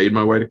made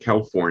my way to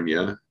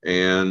California.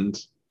 And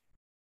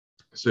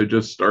so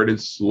just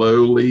started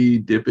slowly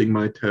dipping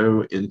my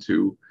toe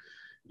into,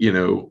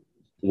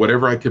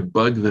 whatever I could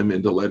bug them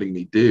into letting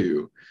me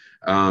do.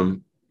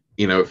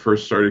 At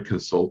first started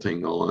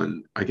consulting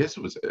on, I guess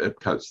it was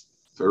Epcot's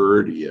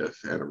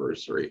 30th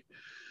anniversary.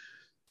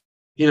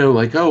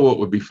 Like, oh, what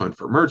would be fun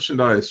for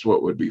merchandise?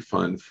 What would be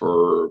fun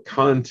for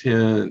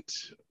content?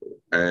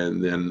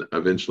 And then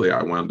eventually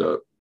I wound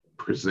up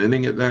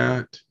presenting at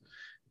that.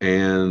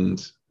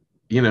 And,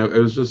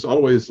 it was just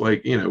always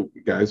like,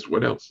 guys,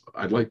 what else?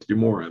 I'd like to do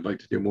more. I'd like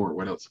to do more.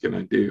 What else can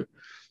I do?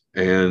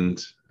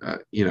 And,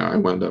 I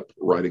wound up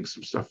writing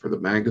some stuff for the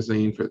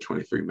magazine, for the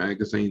 23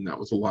 magazine. That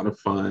was a lot of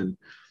fun,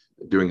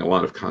 doing a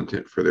lot of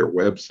content for their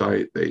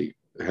website. They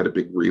had a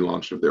big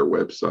relaunch of their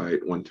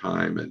website one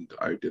time, and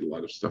I did a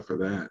lot of stuff for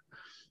that.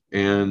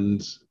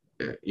 And,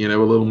 a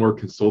little more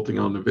consulting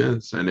on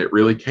events. And it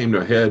really came to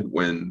a head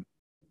when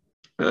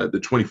the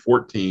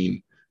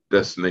 2014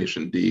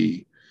 Destination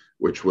D,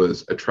 which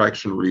was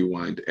Attraction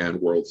Rewind and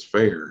World's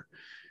Fair.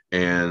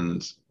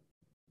 And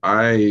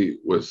I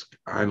was,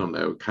 kind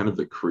of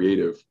the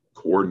creative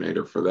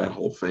coordinator for that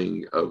whole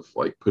thing of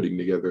like putting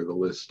together the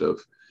list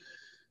of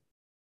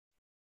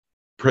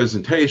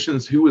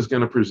presentations, who was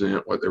going to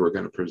present, what they were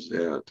going to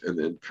present, and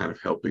then kind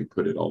of helping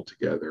put it all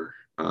together.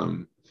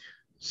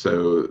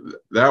 So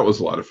that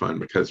was a lot of fun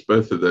because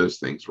both of those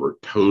things were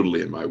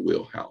totally in my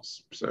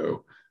wheelhouse.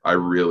 So I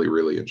really,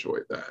 really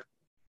enjoyed that.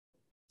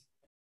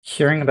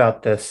 Hearing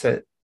about this,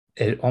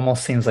 it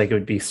almost seems like it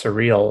would be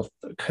surreal,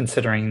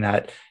 considering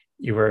that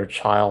you were a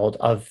child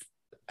of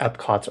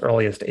Epcot's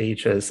earliest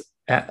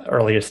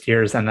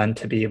years, and then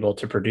to be able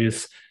to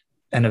produce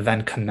an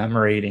event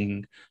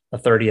commemorating the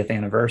 30th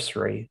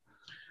anniversary.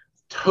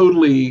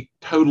 Totally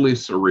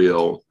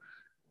surreal,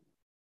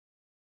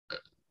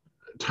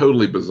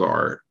 totally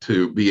bizarre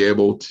to be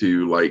able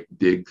to like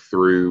dig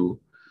through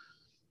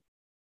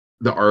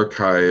the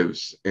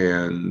archives.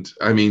 And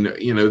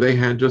they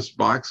had just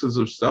boxes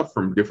of stuff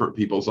from different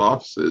people's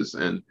offices,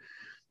 and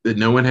that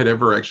no one had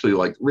ever actually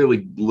like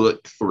really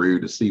looked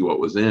through to see what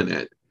was in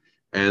it.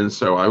 And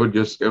so I would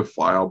just go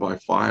file by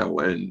file,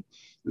 and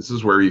this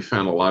is where you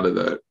found a lot of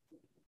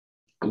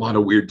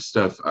weird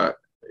stuff.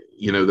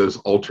 Those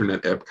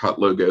alternate Epcot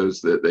logos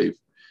that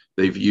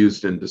they've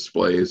used in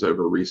displays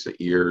over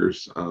recent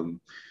years,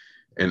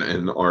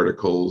 and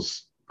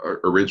articles,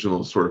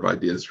 original sort of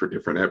ideas for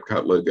different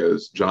Epcot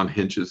logos. John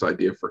Hinch's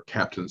idea for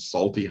Captain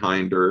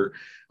Saltyhinder,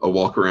 a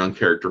walk-around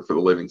character for the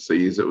Living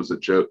Seas. It was a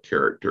joke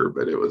character,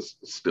 but it was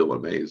still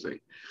amazing.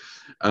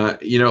 A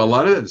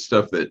lot of that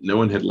stuff that no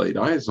one had laid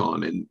eyes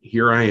on, and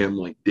here I am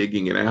like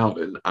digging it out,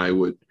 and I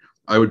would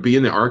be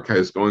in the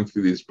archives going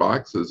through these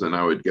boxes, and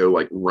I would go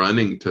like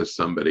running to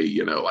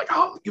somebody, like,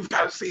 oh, you've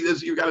got to see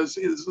this. You've got to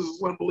see this. This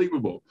is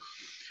unbelievable.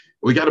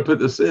 We got to put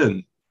this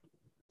in.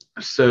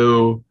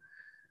 So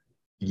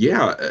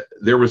yeah,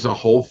 there was a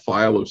whole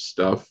file of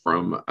stuff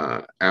from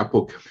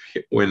Apple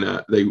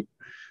when they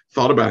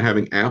thought about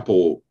having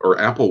Apple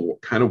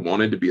kind of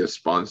wanted to be a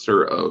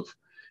sponsor of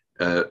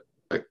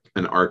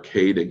an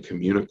arcade in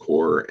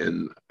Communicore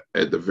and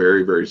at the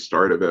very, very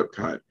start of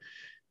Epcot.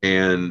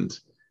 And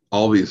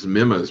all these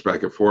memos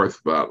back and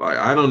forth about, like,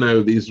 I don't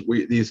know,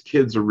 these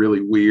kids are really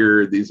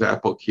weird. These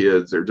Apple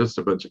kids, they're just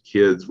a bunch of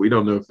kids. We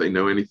don't know if they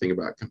know anything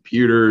about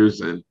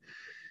computers. And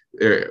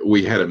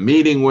we had a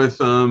meeting with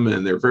them,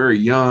 and they're very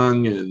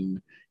young.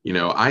 And,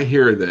 I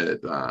hear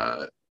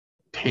that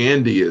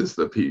Tandy is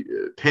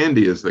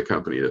the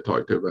company to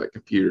talk to about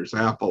computers.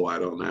 Apple, I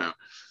don't know.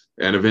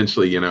 And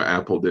eventually,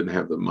 Apple didn't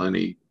have the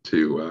money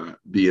to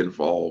be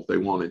involved. They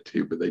wanted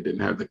to, but they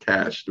didn't have the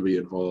cash to be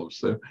involved.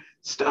 So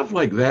stuff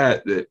like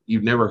that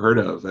you've never heard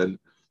of. And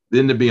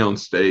then to be on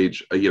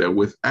stage,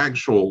 with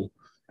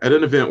at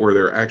an event where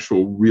there are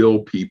actual real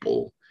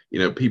people,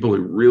 people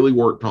who really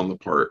worked on the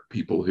part,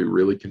 people who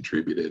really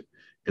contributed,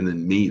 and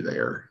then me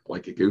there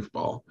like a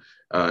goofball.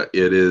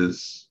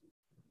 It's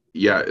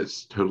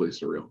totally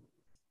surreal.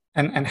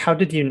 And how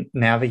did you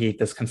navigate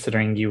this,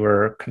 considering you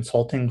were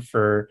consulting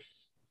for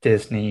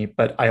Disney,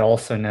 but I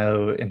also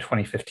know in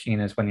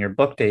 2015 is when your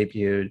book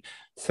debuted.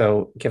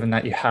 So given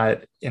that you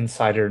had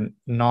insider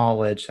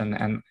knowledge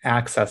and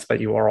access,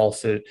 but you are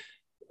also,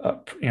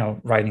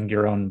 writing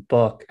your own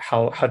book,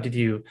 how did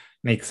you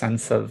make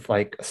sense of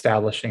like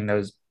establishing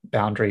those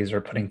boundaries or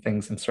putting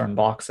things in certain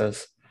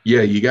boxes?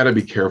 Yeah, you got to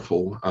be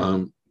careful.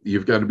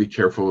 You've got to be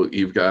careful.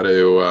 You've got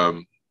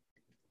to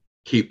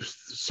keep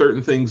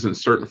certain things in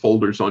certain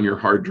folders on your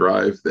hard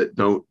drive that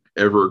don't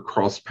ever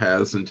cross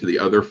paths into the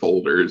other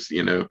folders,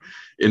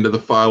 into the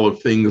file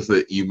of things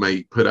that you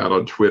may put out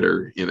on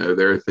Twitter.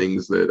 There are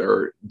things that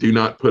are do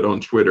not put on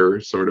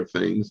Twitter sort of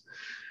things.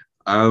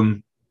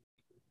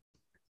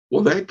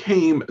 Well,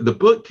 the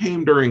book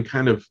came during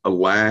kind of a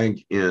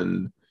lag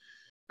in,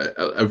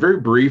 a very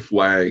brief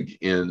lag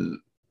in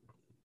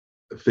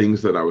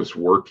things that I was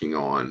working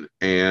on.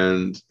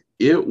 And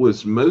it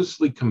was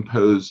mostly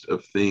composed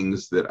of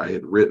things that I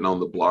had written on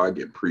the blog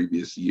in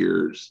previous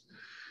years.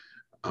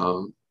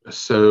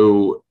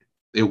 So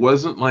it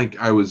wasn't like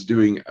I was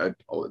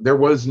there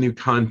was new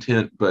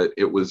content, but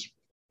it was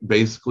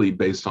basically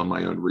based on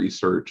my own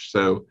research.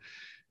 So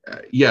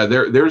yeah,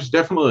 there's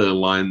definitely a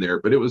line there,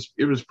 but it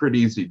was pretty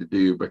easy to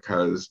do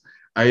because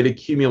I had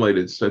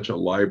accumulated such a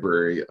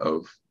library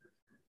of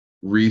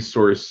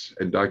resource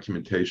and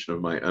documentation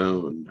of my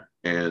own,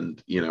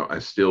 and I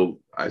still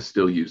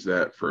use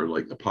that for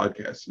like the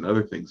podcast and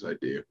other things I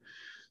do.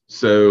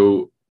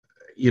 So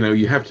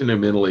you have to know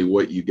mentally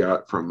what you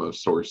got from a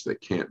source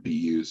that can't be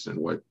used and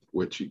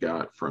what you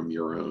got from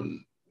your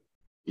own,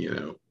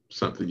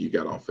 something you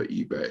got off of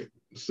eBay.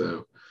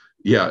 So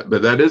yeah,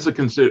 but that is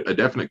a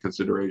definite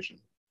consideration.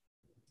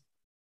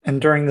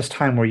 And during this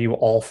time, were you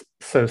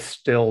also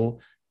still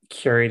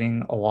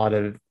curating a lot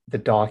of the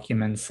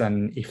documents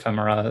and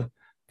ephemera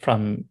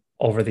from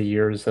over the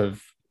years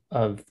of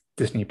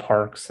Disney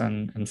parks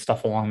and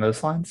stuff along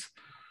those lines?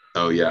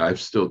 Oh yeah, I've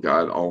still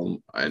got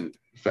all, in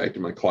fact,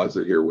 in my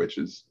closet here, which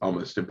is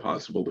almost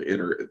impossible to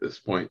enter at this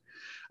point,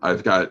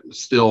 I've got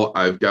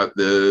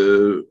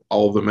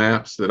all the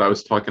maps that I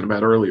was talking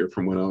about earlier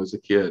from when I was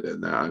a kid,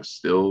 and I've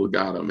still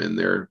got them in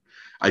there.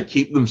 I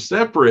keep them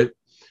separate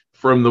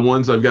from the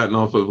ones I've gotten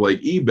off of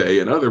like eBay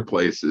and other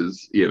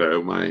places,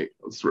 my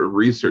sort of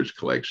research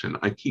collection.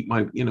 I keep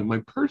my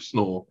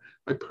personal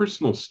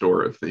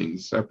store of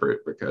things separate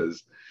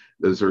because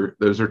those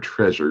are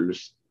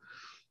treasures.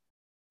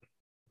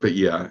 But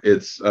yeah,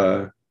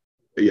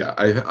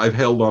 I've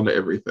held on to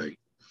everything.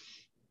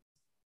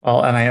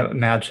 Well, and I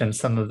imagine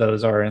some of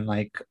those are in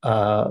like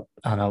I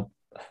don't know,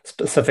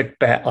 specific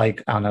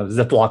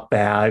Ziploc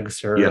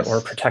bags or Yes.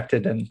 or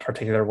protected in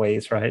particular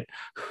ways, right?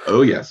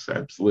 Oh yes,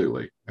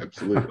 absolutely. Could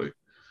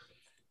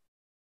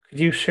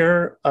you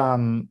share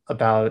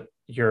about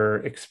your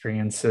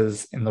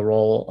experiences in the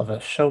role of a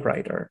show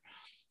writer,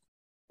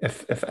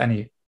 if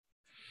any?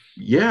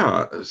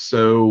 Yeah,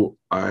 so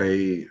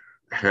I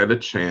had a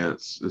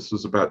chance, this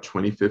was about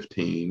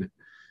 2015,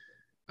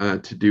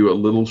 to do a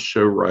little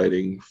show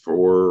writing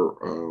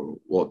for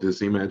Walt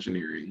Disney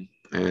Imagineering.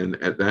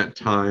 And at that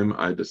time,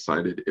 I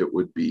decided it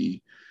would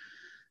be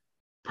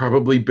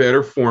probably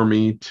better for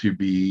me to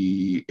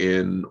be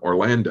in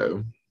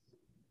Orlando,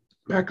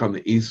 back on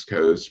the East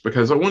Coast,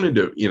 because I wanted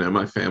to,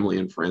 my family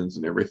and friends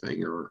and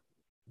everything are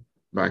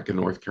back in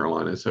North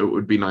Carolina. So it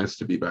would be nice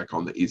to be back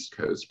on the East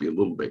Coast, be a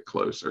little bit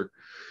closer,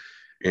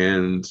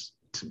 and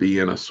to be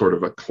in a sort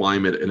of a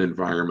climate and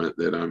environment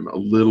that I'm a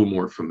little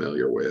more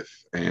familiar with,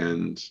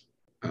 and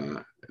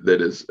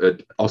that is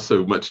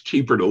also much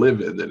cheaper to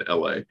live in than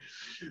LA.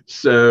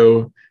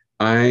 So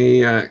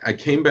I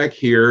came back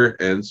here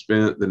and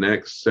spent the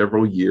next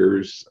several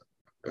years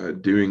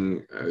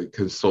doing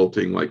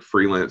consulting, like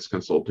freelance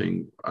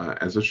consulting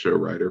as a show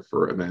writer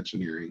for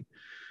Imagineering.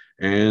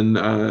 And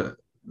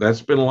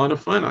that's been a lot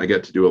of fun. I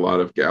got to do a lot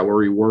of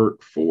gallery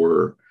work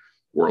for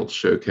World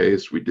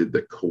Showcase. We did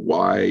the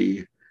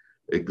Kawaii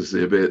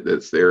exhibit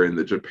that's there in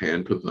the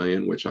Japan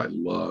Pavilion, which I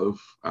love.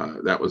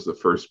 That was the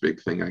first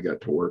big thing I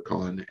got to work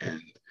on,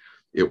 and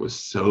it was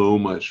so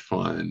much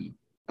fun.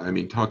 I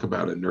mean, talk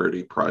about a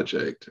nerdy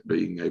project,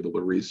 being able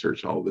to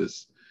research all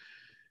these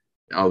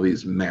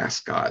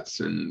mascots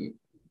and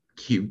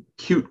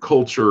cute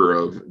culture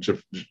of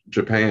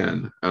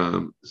Japan.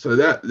 So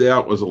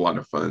that was a lot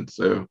of fun.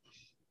 So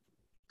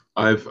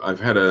I've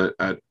had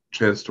a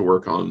chance to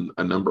work on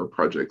a number of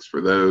projects for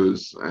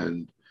those,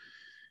 and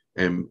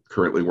am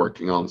currently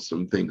working on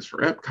some things for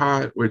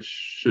Epcot, which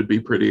should be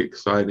pretty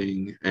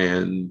exciting.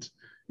 And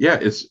yeah,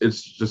 it's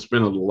just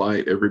been a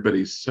delight.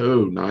 Everybody's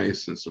so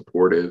nice and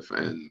supportive,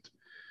 and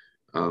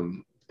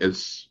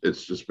it's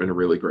just been a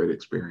really great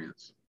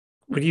experience.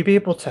 Would you be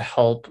able to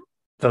help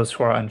those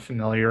who are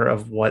unfamiliar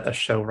of what a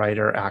show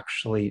writer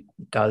actually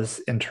does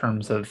in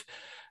terms of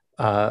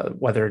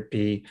whether it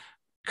be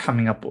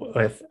coming up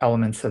with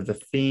elements of the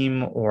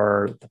theme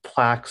or the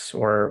plaques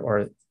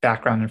or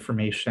background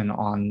information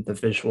on the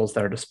visuals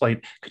that are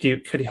displayed? Could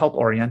you help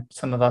orient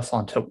some of us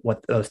onto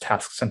what those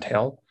tasks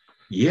entail?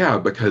 Yeah,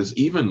 because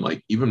even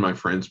my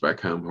friends back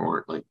home who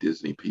aren't like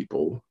Disney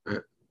people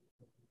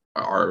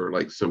are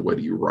like, so what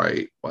do you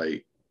write?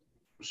 Like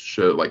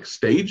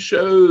stage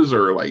shows,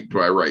 or like, do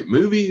I write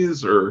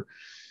movies?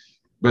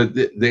 But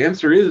the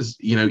answer is,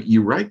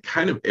 you write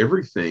kind of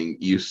everything.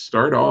 You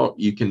start off,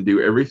 you can do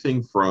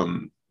everything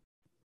from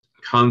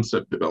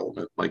concept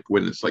development, like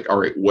when it's like, all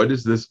right, what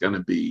is this going to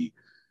be,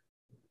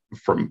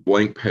 from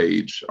blank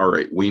page? All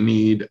right, we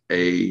need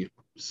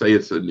say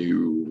it's a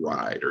new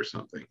ride or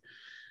something.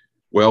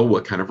 Well,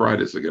 what kind of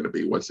ride is it going to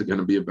be? What's it going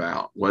to be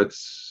about?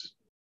 What's,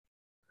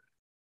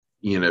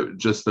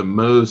 just the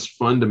most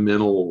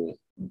fundamental,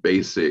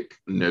 basic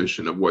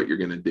notion of what you're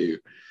going to do.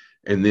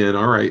 And then,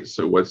 all right,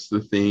 so what's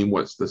the theme?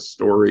 What's the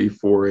story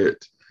for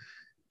it?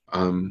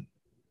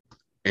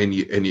 and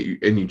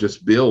you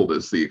just build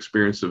as the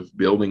experience of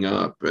building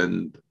up,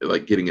 and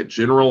like getting a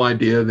general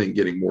idea, then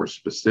getting more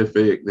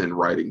specific, then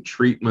writing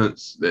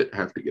treatments that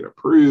have to get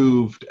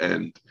approved.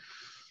 And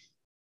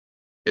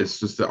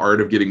it's just the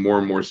art of getting more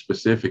and more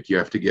specific. You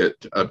have to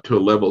get up to a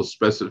level of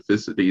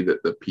specificity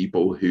that the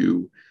people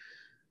who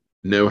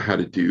know how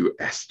to do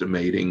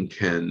estimating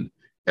can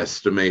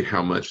estimate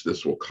how much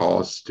this will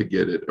cost to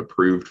get it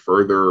approved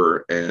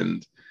further.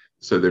 And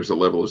so there's a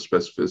level of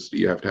specificity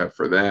you have to have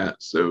for that.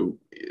 So,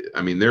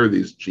 I mean, there are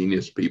these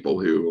genius people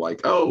who are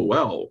like, oh,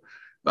 well,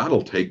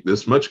 that'll take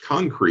this much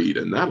concrete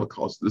and that'll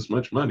cost this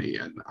much money.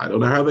 And I don't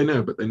know how they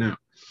know, but they know.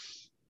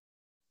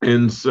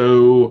 And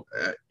so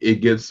it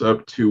gets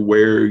up to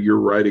where you're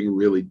writing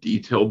really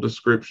detailed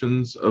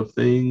descriptions of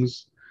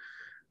things.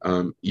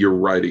 You're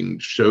writing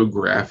show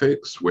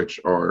graphics, which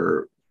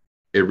are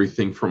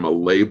everything from a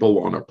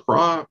label on a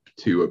prop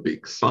to a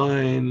big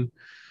sign.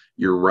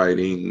 You're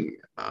writing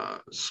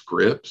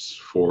scripts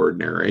for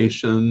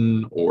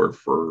narration or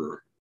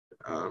for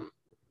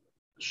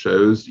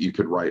shows. You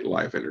could write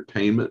live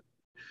entertainment.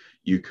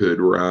 You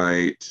could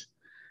write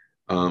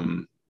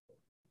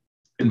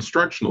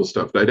instructional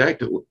stuff,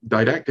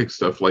 didactic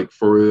stuff, like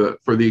for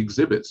the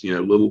exhibits, you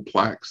know, little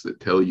plaques that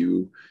tell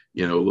you,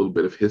 you know, a little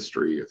bit of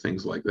history or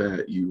things like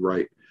that. You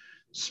write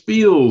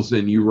spiels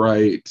and you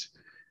write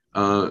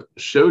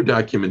show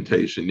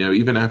documentation. You know,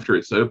 even after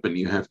it's open,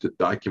 you have to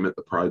document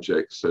the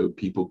project so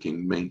people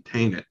can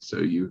maintain it. So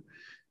you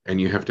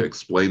have to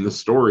explain the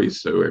story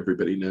so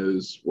everybody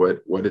knows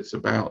what it's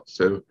about.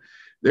 So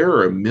there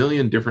are a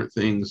million different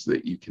things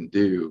that you can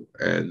do,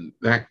 and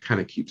that kind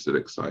of keeps it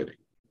exciting.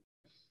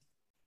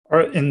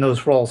 Or in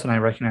those roles, and I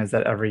recognize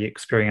that every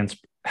experience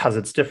has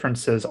its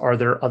differences, are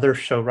there other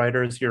show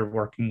writers you're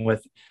working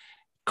with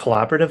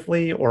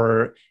collaboratively,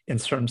 or in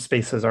certain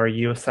spaces are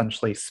you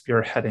essentially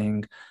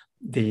spearheading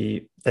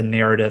the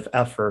narrative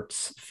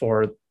efforts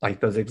for like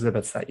those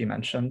exhibits that you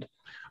mentioned?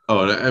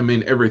 Oh, I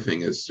mean,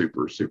 everything is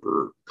super,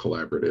 super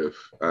collaborative.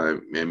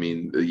 I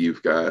mean,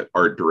 you've got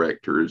art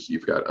directors,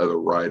 you've got other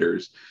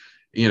writers,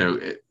 you know,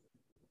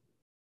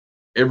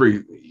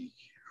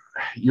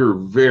 you're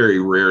very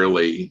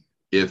rarely,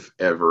 if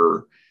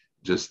ever,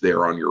 just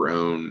there on your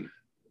own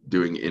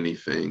doing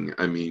anything.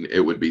 I mean, it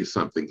would be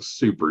something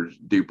super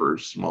duper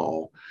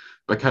small,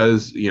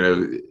 because, you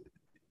know,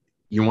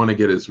 you want to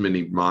get as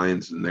many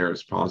minds in there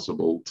as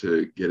possible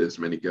to get as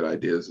many good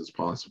ideas as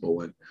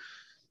possible. And,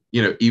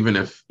 you know, even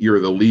if you're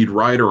the lead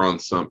writer on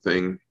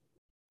something,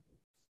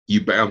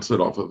 you bounce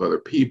it off of other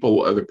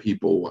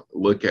people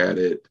look at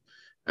it.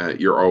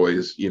 You're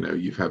always, you know,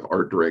 you have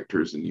art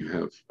directors and you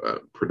have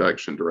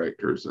production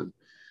directors. And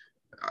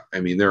I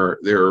mean, there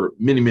are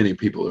many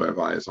people who have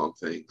eyes on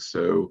things.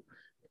 So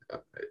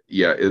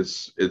yeah,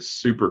 it's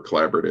super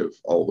collaborative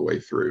all the way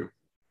through.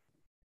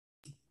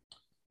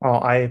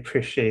 Well, I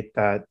appreciate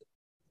that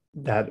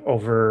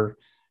over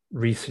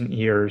recent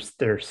years,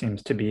 there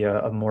seems to be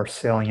a more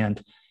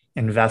salient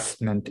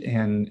investment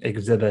in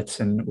exhibits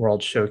and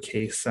World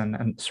Showcase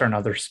and certain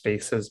other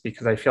spaces,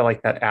 because I feel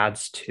like that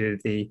adds to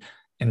the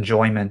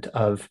enjoyment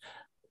of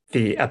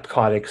the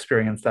Epcot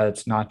experience, that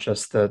it's not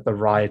just the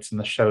rides and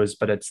the shows,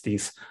 but it's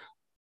these,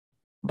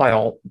 by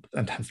all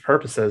intents and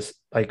purposes,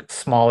 like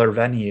smaller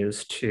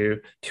venues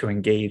to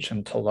engage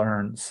and to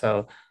learn.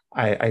 So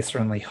I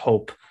certainly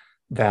hope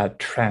that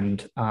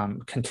trend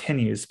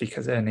continues,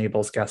 because it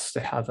enables guests to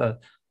have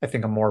I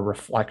think a more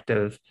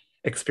reflective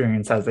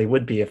experience, as they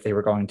would be if they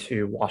were going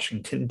to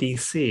Washington,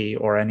 D.C.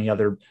 or any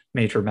other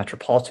major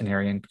metropolitan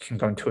area and can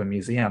go into a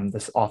museum.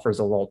 This offers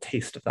a little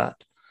taste of that.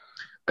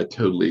 I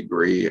totally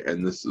agree.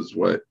 And this is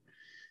what,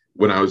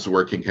 when I was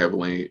working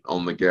heavily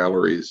on the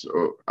galleries,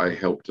 I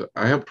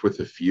helped with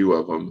a few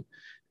of them.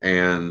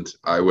 And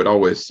I would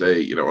always say,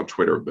 you know, on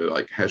Twitter, but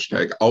like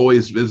hashtag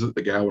always visit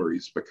the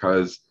galleries,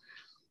 because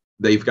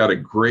they've got a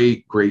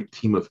great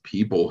team of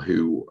people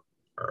who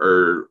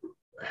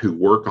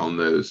work on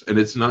those. And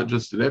it's not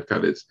just at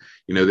Epcot. It's,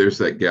 you know, there's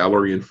that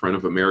gallery in front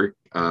of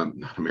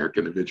not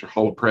American Adventure,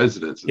 Hall of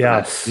Presidents in the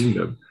United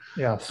Kingdom.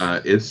 Yes.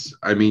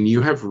 I mean,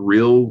 you have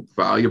real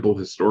valuable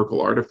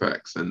historical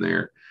artifacts in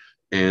there.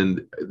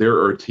 And there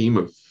are a team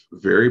of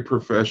very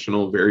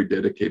professional, very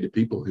dedicated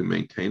people who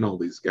maintain all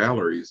these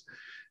galleries.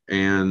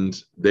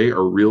 And they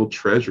are real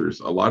treasures.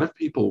 A lot of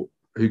people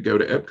who go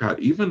to Epcot,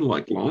 even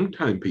like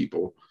longtime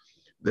people,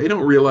 they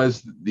don't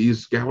realize that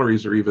these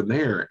galleries are even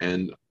there.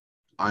 And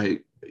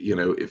you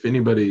know, if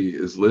anybody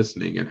is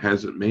listening and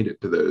hasn't made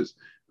it to those,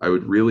 I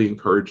would really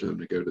encourage them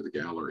to go to the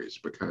galleries,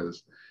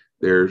 because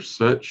they're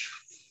such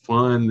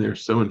fun, they're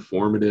so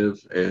informative,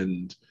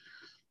 and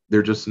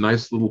they're just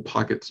nice little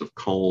pockets of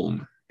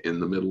calm in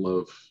the middle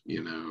of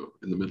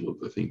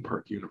the theme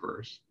park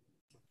universe.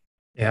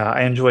 Yeah,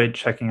 I enjoyed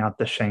checking out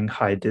the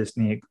Shanghai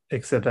Disney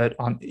exhibit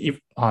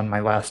on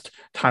my last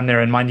time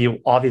there. And mind you,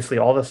 obviously,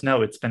 all of us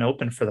know it's been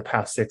open for the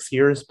past 6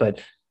 years, but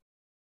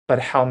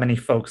how many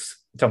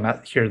folks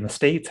here in the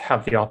States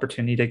have the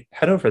opportunity to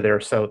head over there?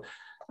 So,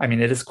 I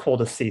mean, it is cool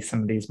to see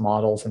some of these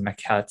models and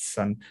maquettes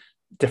and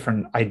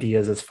different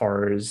ideas as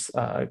far as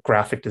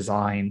graphic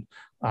design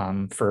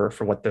for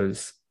what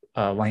those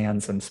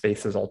lands and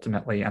spaces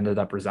ultimately ended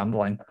up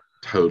resembling.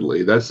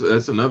 Totally. That's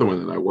another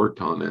one that I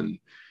worked on, and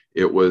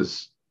it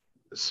was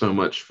so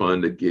much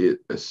fun to get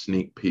a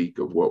sneak peek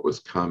of what was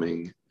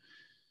coming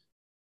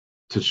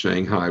to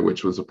Shanghai,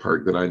 which was a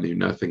park that I knew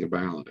nothing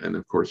about. And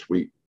of course,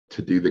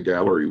 to do the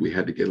gallery, we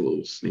had to get a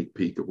little sneak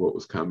peek of what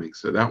was coming.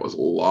 So that was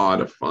a lot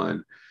of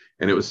fun.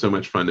 And it was so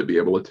much fun to be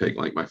able to take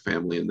like my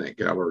family in that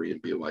gallery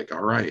and be like,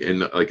 all right, and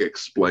like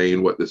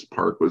explain what this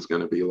park was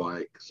going to be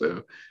like.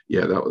 So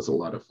yeah, that was a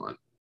lot of fun.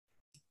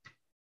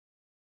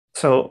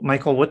 So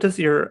Michael,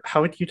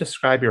 how would you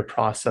describe your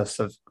process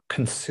of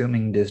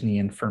consuming Disney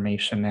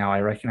information now?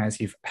 I recognize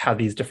you've had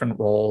these different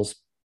roles,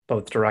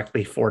 both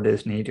directly for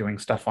Disney, doing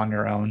stuff on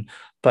your own,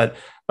 but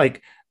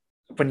like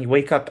when you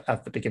wake up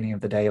at the beginning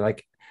of the day,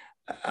 like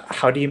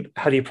how do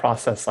you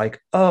process like,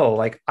 oh,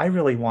 like I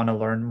really want to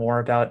learn more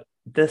about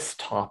this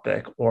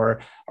topic,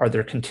 or are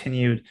there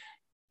continued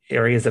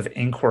areas of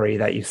inquiry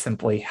that you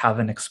simply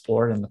haven't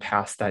explored in the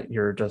past that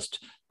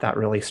that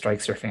really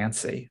strikes your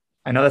fancy?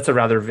 I know that's a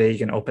rather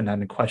vague and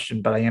open-ended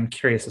question, but I am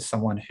curious as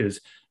someone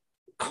who's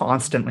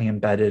constantly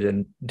embedded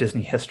in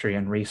Disney history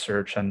and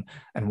research and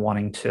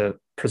wanting to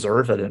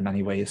preserve it in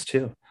many ways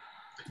too.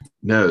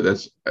 No,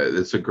 that's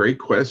a great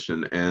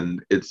question,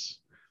 and it's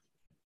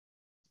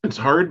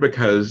hard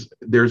because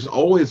there's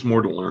always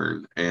more to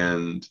learn.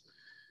 And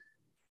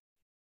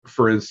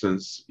for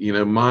instance,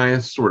 I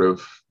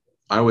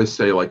always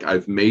say like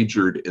I've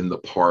majored in the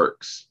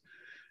parks,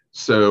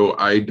 so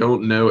I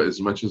don't know as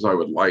much as I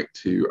would like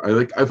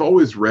to. I've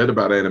always read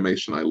about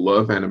animation. I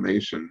love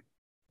animation.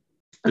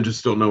 I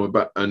just don't know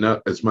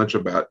as much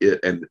about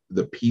it and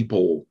the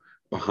people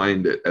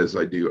behind it as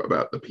I do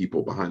about the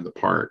people behind the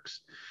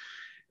parks.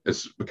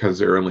 It's because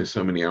there are only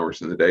so many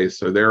hours in the day.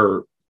 So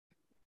there's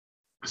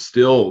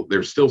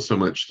still so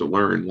much to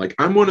learn. Like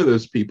I'm one of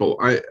those people.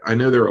 I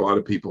know there are a lot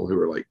of people who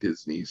are like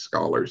Disney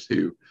scholars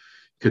who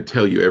could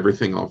tell you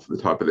everything off the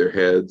top of their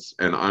heads.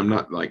 And I'm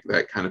not like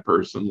that kind of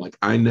person. Like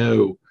I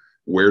know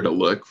where to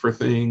look for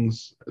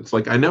things. It's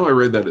like, I know I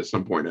read that at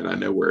some point and I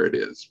know where it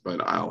is, but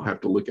I'll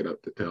have to look it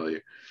up to tell you.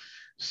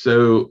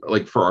 So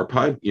like for our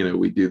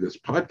we do this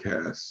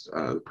podcast,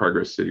 the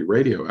Progress City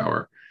Radio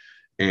Hour,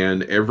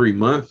 and every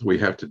month we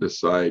have to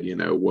decide,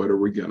 what are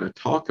we going to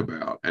talk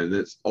about? And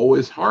it's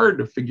always hard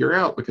to figure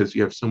out because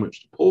you have so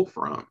much to pull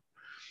from.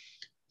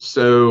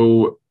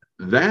 So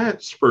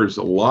that spurs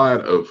a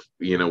lot of,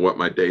 what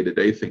my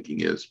day-to-day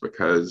thinking is,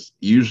 because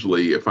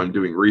usually if I'm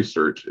doing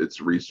research, it's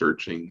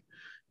researching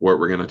what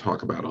we're going to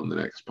talk about on the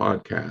next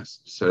podcast.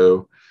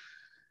 So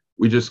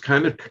we just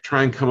kind of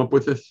try and come up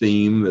with a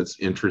theme that's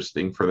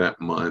interesting for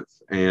that month,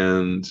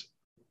 and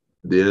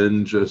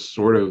then just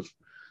sort of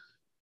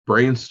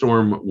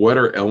brainstorm what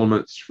are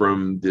elements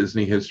from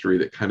Disney history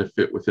that kind of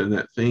fit within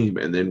that theme,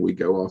 and then we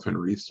go off and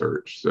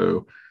research.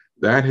 So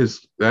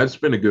that's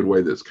been a good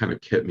way that's kind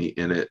of kept me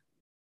in it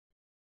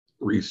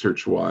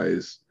research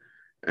wise,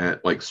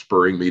 at like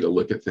spurring me to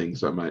look at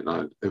things I might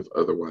not have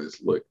otherwise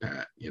looked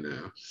at,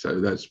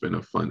 so that's been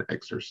a fun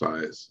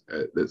exercise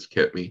that's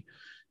kept me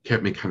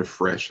kind of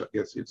fresh, I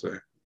guess you'd say.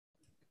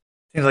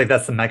 Seems like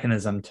that's the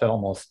mechanism to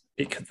almost,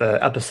 because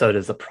the episode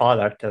is a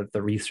product of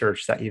the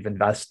research that you've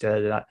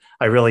invested.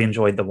 I really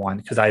enjoyed the one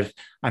because I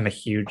have a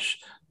huge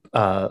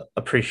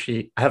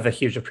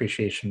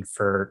appreciation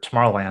for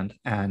Tomorrowland,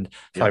 and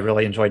so I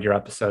really enjoyed your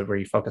episode where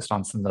you focused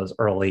on some of those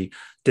early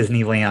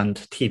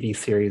Disneyland TV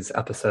series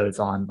episodes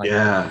on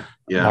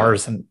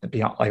Mars and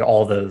beyond, like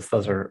all those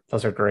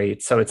are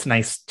great. So it's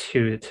nice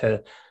to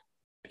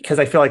because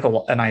I feel like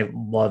and I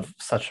love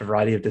such a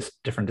variety of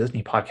different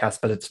Disney podcasts,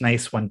 but it's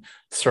nice when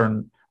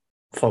certain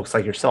folks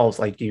like yourselves,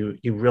 like you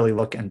really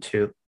look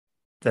into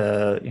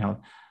the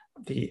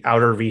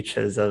outer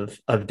reaches of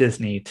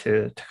Disney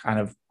to kind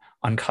of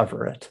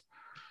uncover it.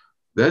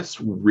 That's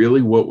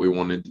really what we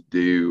wanted to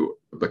do,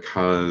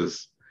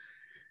 because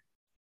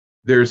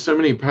there's so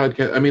many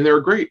podcasts. I mean, there are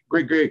great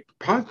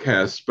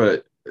podcasts,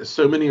 but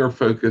so many are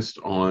focused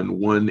on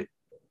one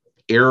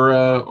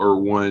era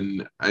or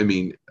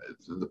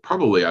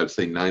probably I'd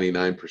say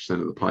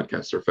 99% of the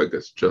podcasts are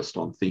focused just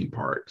on theme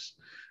parks,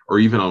 or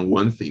even on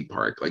one theme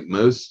park. Like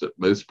most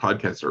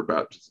podcasts are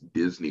about just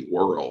Disney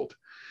World,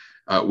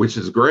 which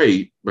is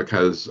great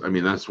because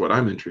that's what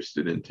I'm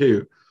interested in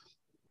too.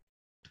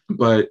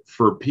 But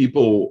for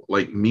people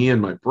like me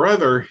and my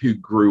brother who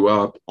grew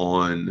up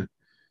on,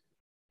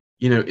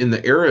 in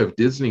the era of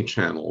Disney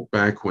Channel,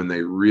 back when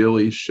they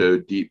really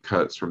showed deep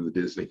cuts from the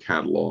Disney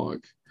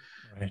catalog,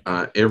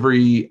 right.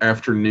 Every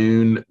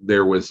afternoon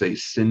there was a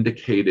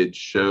syndicated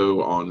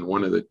show on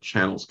one of the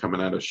channels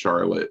coming out of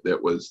Charlotte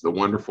that was The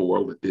Wonderful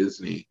World of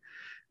Disney,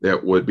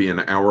 that would be an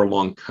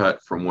hour-long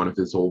cut from one of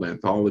his old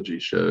anthology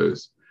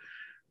shows.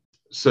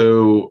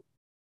 So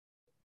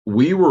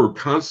we were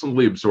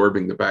constantly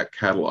absorbing the back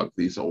catalog,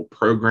 these old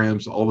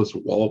programs, all this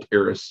Walt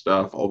era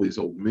stuff, all these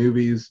old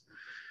movies.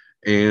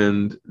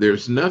 And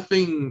there's not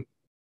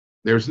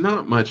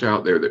much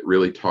out there that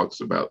really talks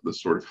about the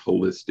sort of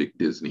holistic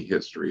Disney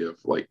history of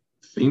like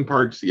theme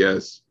parks,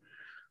 yes,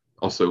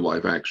 also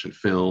live action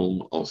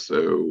film,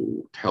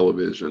 also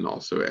television,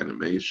 also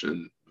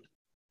animation.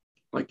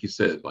 Like you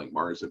said, like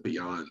Mars and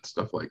Beyond,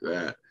 stuff like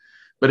that.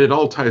 But it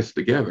all ties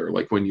together.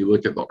 Like when you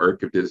look at the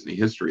arc of Disney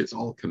history, it's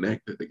all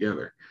connected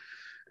together.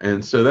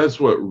 And so that's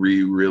what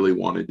we really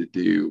wanted to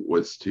do,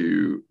 was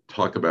to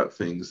talk about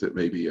things that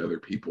maybe other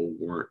people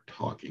weren't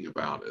talking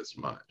about as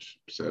much.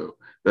 So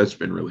that's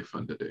been really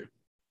fun to do.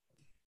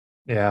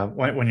 Yeah,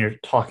 when you're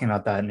talking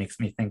about that, it makes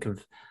me think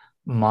of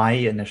my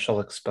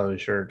initial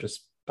exposure,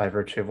 just by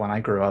virtue of when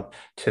I grew up,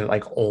 to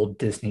like old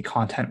Disney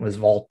content was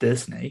Walt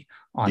Disney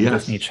on Yes.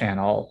 Disney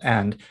Channel.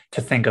 And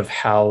to think of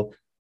how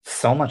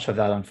so much of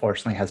that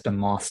unfortunately has been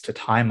lost to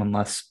time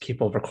unless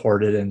people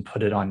record it and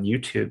put it on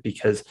YouTube,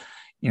 because,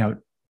 you know,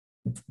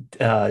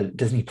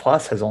 Disney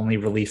Plus has only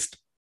released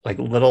like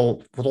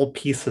little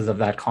pieces of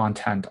that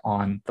content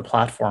on the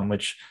platform,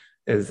 which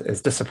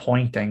is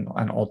disappointing.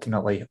 And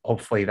ultimately,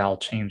 hopefully that'll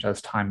change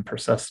as time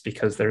persists,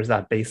 because there's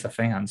that base of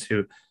fans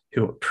who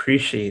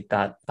appreciate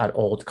that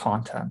old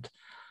content.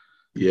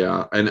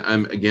 Yeah. And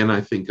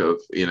I think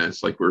of, you know,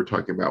 it's like we were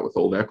talking about with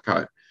old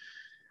Epcot.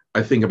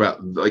 I think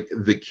about like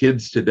the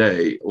kids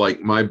today, like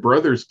my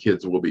brother's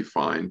kids will be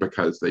fine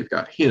because they've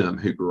got him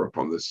who grew up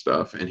on this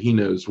stuff and he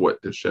knows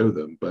what to show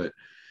them. But,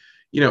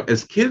 you know,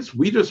 as kids,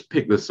 we just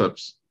pick this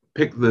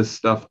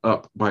stuff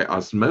up by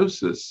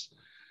osmosis.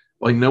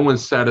 Like no one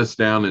sat us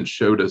down and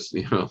showed us,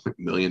 you know, like $1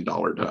 Million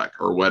Duck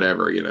or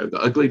whatever, you know,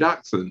 the Ugly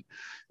Dachshund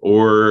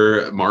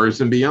or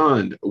Mars and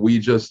Beyond. We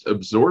just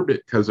absorbed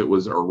it because it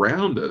was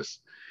around us.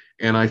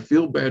 And I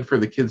feel bad for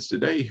the kids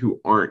today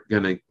who aren't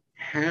going to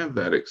have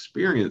that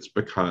experience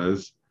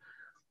because,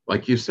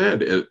 like you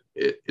said,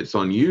 it's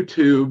on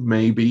YouTube,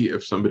 maybe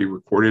if somebody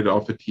recorded it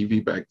off a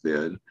TV back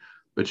then,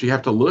 but you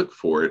have to look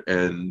for it.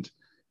 And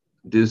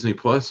Disney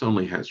Plus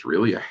only has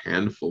really a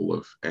handful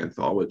of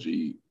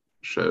anthology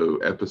show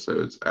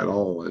episodes at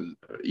all, and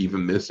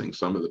even missing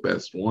some of the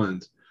best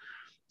ones.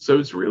 So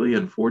it's really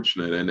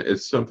unfortunate, and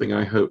it's something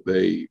I hope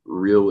they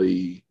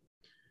really,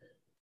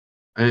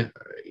 I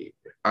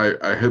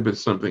hope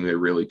it's something they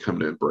really come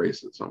to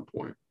embrace at some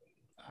point.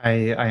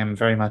 I am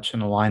very much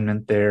in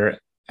alignment there.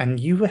 And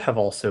you have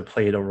also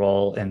played a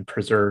role in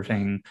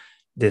preserving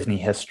Disney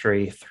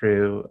history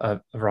through a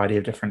variety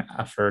of different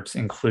efforts,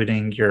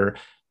 including your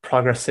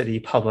Progress City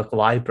Public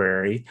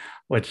Library,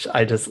 which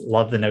I just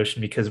love the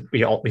notion, because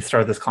we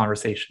started this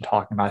conversation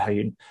talking about how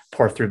you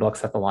pour through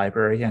books at the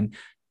library. And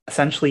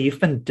essentially, you've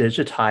been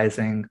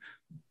digitizing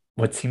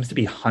what seems to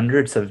be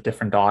hundreds of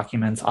different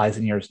documents, eyes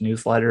and ears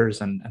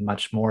newsletters, and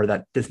much more,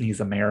 that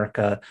Disney's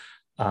America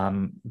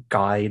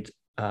guide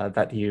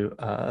that you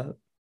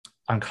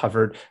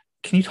uncovered.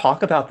 Can you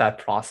talk about that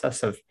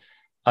process of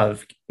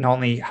not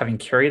only having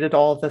curated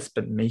all of this,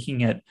 but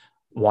making it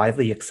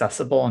widely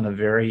accessible in a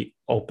very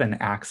open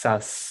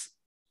access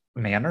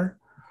manner?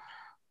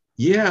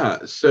 Yeah.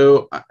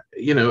 So,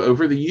 you know,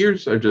 over the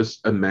years, I've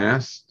just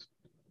amassed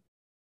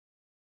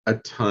a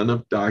ton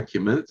of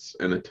documents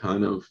and a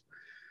ton of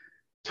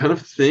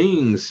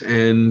things,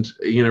 and,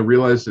 you know,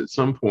 realized at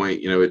some point,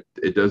 you know,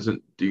 it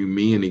doesn't do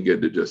me any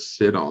good to just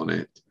sit on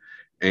it.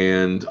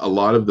 And a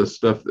lot of the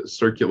stuff that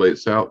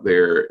circulates out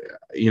there,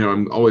 you know,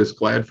 I'm always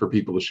glad for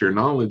people to share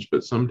knowledge,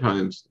 but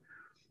sometimes,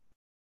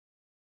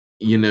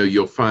 you know,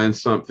 you'll find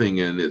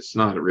something and it's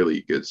not a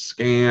really good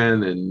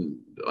scan, and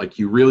like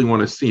you really want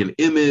to see an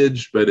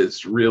image, but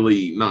it's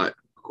really not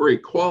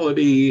great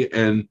quality.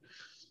 And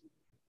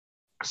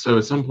so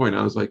at some point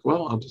I was like,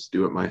 well, I'll just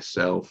do it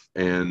myself.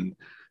 And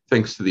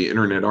thanks to the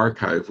Internet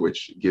Archive,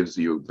 which gives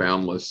you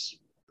boundless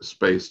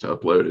space to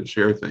upload and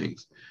share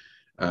things.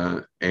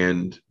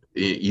 And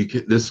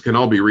this can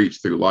all be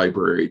reached through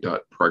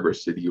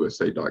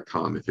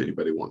library.progresscityusa.com if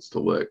anybody wants to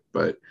look.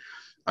 But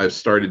I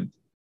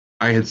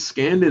had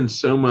scanned in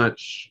so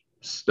much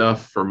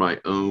stuff for my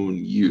own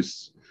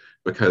use,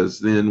 because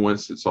then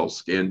once it's all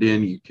scanned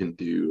in, you can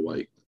do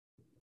like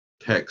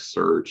text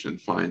search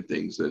and find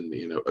things in,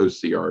 you know,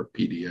 OCR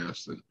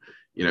PDFs, and,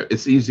 you know,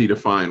 it's easy to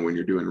find when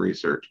you're doing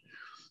research.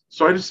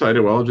 So I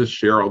decided, well, I'll just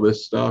share all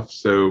this stuff.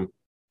 So,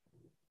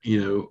 you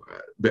know,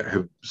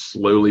 have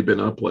slowly been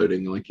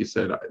uploading. Like you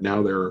said,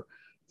 now there are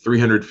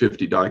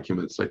 350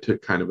 documents. I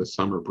took kind of a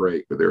summer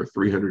break, but there are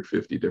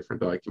 350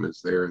 different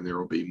documents there, and there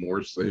will be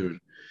more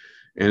soon.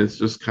 And it's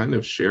just kind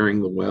of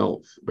sharing the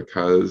wealth,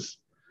 because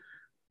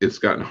it's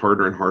gotten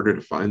harder and harder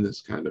to find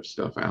this kind of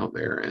stuff out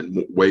there,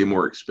 and way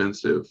more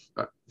expensive.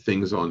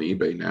 Things on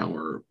eBay now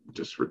are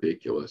just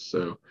ridiculous.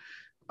 So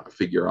I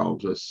figure I'll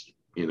just,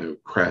 you know,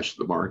 crash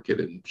the market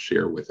and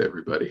share with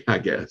everybody, I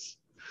guess.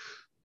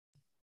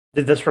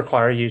 Did this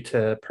require you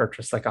to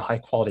purchase like a high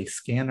quality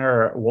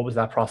scanner? What was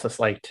that process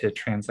like to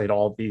translate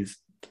all of these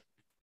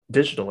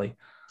digitally?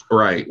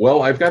 Right.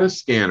 Well, I've got a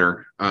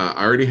scanner.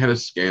 I already had a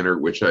scanner,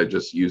 which I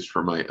just used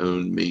for my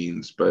own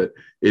means, but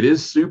it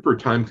is super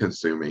time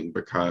consuming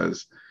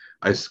because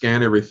I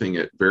scan everything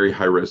at very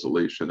high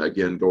resolution.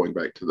 Again, going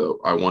back to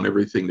I want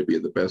everything to be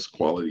in the best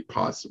quality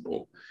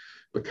possible,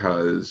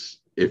 because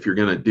if you're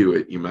going to do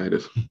it, you might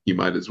as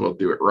well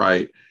do it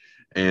right.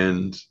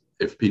 And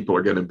if people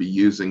are going to be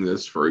using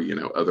this for,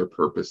 other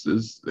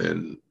purposes,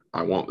 then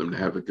I want them to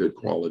have a good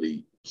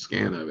quality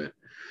scan of it.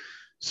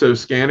 So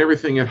scan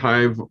everything at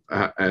high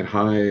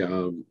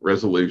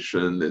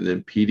resolution, and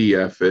then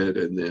PDF it,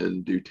 and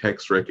then do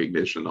text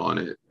recognition on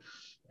it,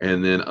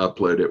 and then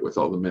upload it with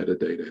all the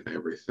metadata and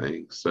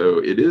everything. So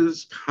it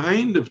is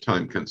kind of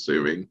time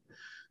consuming,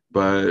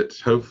 but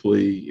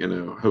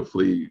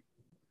hopefully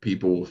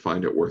people will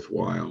find it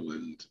worthwhile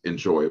and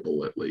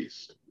enjoyable at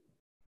least.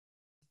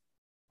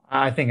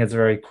 I think it's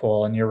very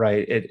cool, and you're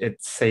right.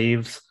 It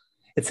saves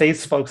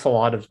folks a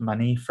lot of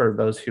money for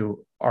those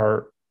who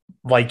are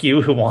like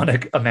you, who want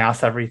to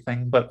amass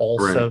everything, but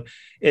also Right.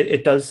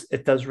 it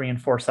does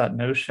reinforce that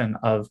notion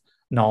of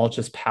knowledge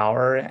is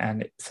power,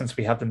 and since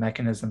we have the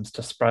mechanisms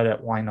to spread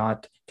it, why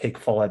not take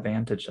full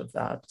advantage of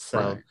that? So,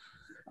 Right.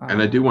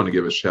 And I do want to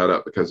give a shout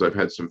out, because I've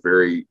had some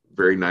very,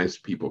 very nice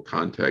people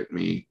contact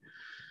me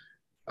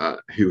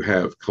who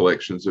have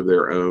collections of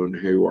their own,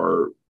 who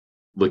are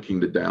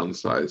looking to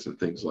downsize and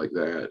things like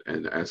that,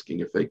 and asking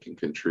if they can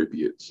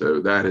contribute. So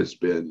that has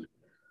been,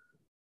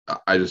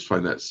 I just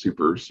find that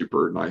super,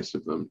 super nice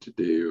of them to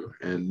do.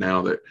 And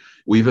now that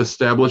we've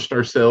established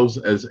ourselves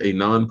as a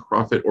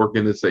nonprofit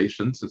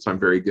organization, since I'm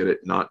very good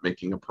at not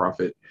making a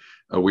profit,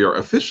 we are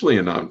officially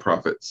a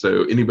nonprofit.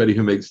 So anybody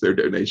who makes their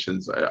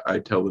donations, I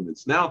tell them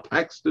it's now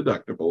tax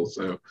deductible.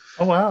 So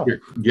oh wow,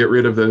 get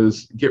rid of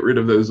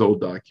those old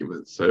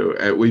documents.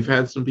 So we've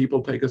had some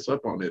people take us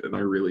up on it, and I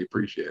really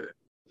appreciate it.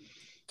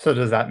 so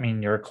does that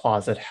mean your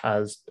closet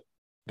has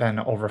been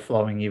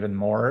overflowing even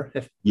more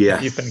if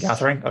Yes. you've been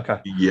gathering? Okay.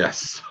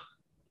 Yes.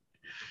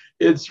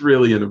 It's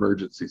really an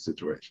emergency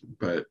situation,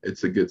 but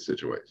it's a good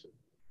situation.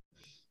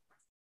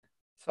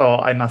 So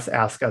I must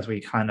ask, as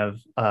we kind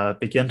of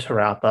begin to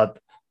wrap up,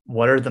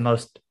 what are the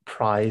most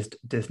prized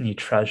Disney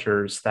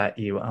treasures that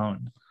you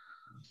own?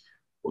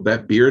 Well,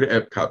 that Beard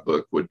Epcot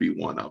book would be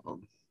one of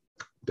them,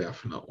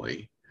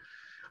 definitely.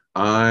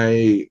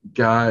 I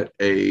got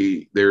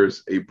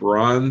there's a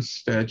bronze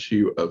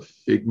statue of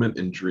Figment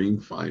and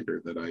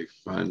Dreamfinder that I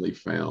finally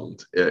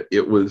found.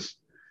 It was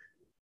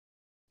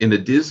in the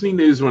Disney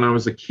News when I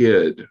was a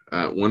kid.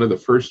 One of the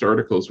first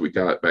articles we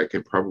got back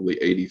in probably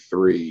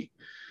 '83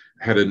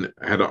 had an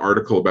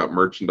article about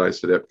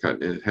merchandise at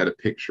Epcot, and it had a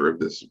picture of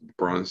this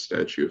bronze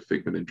statue of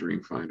Figment and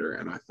Dreamfinder.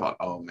 And I thought,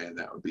 oh man,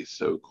 that would be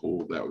so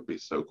cool. That would be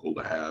so cool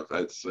to have.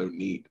 That's so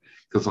neat,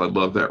 because I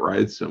love that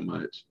ride so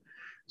much.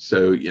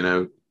 So,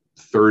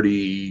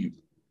 30,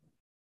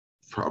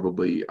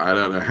 probably, I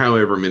don't know,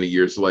 however many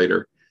years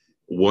later,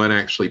 one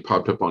actually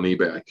popped up on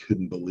eBay. I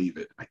couldn't believe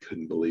it.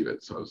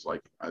 So I was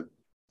like,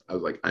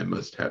 I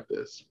must have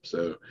this.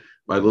 So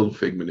my little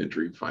Figment and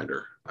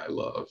Dreamfinder, I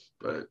love,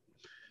 but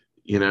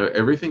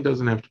everything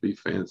doesn't have to be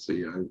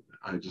fancy.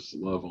 I just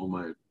love all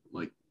my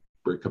like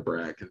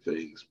bric-a-brac and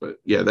things. But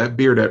yeah, that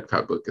Beard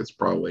Epcot book is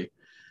probably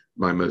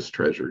my most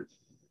treasured.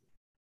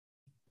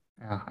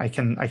 Yeah, I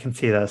can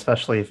see that,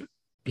 especially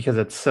because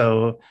it's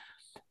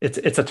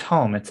a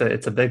tome.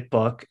 It's a big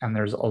book, and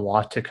there's a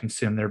lot to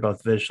consume there,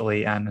 both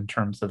visually and in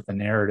terms of the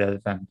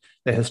narrative and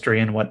the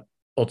history and what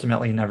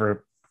ultimately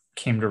never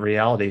came to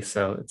reality.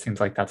 So it seems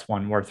like that's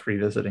one worth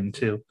revisiting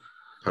too.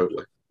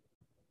 Totally.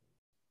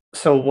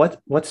 So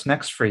what's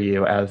next for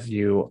you as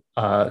you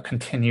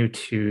continue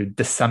to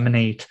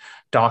disseminate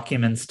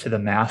documents to the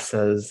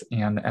masses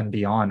and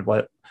beyond?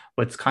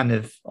 What's kind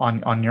of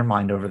on your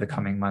mind over the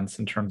coming months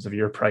in terms of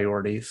your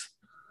priorities?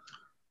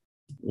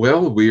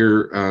 Well,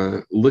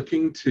 we're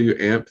looking to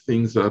amp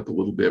things up a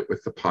little bit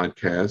with the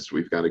podcast.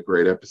 We've got a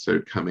great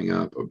episode coming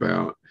up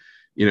about,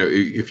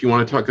 if you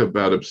want to talk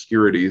about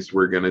obscurities,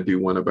 we're going to do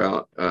one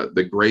about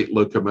The Great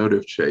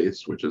Locomotive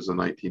Chase, which is a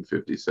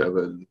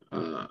 1957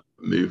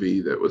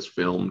 movie that was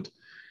filmed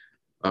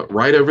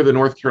right over the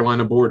North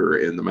Carolina border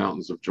in the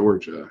mountains of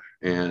Georgia,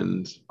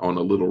 and on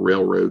a little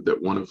railroad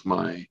that one of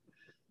my,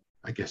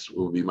 I guess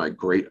will be my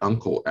great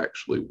uncle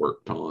actually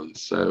worked on.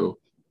 So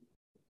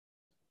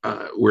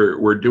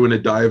we're doing a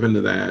dive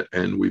into that,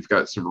 and we've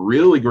got some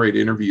really great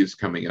interviews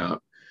coming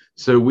up.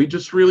 So we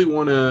just really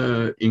want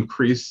to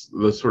increase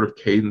the sort of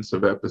cadence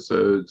of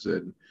episodes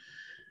and,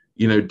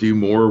 do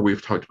more.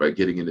 We've talked about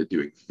getting into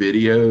doing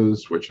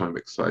videos, which I'm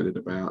excited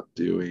about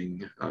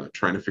doing,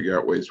 trying to figure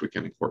out ways we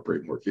can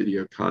incorporate more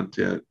video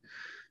content.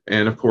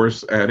 And of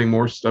course, adding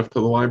more stuff to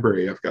the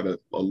library. I've got a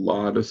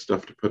lot of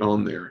stuff to put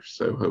on there.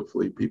 So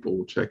hopefully people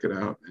will check it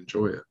out and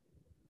enjoy it.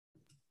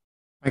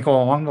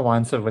 Michael, along the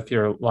lines of with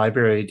your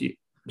library,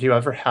 do you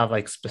ever have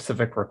like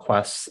specific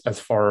requests as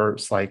far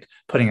as like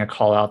putting a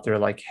call out there,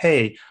 like,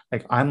 hey,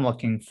 like I'm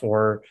looking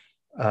for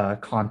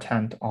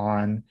content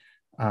on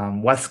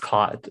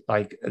Westcott.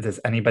 Like, does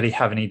anybody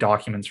have any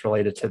documents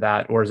related to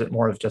that? Or is it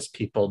more of just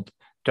people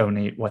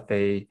donate what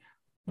they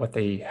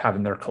have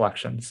in their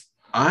collections?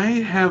 I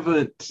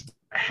haven't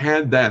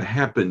had that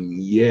happen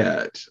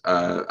yet.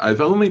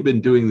 I've only been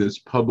doing this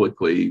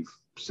publicly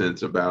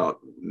since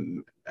about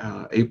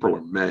April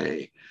or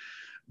May,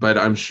 but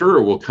I'm sure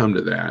it will come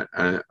to that.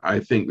 I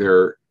think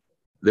there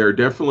are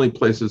definitely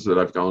places that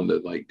I've gone to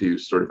like do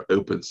sort of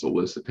open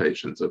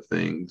solicitations of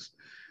things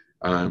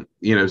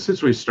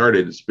Since we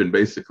started, it's been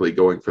basically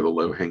going for the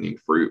low hanging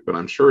fruit. But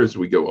I'm sure as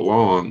we go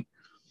along,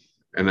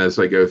 and as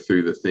I go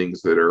through the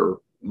things that are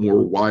more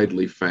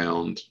widely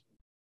found,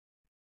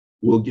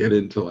 we'll get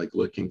into like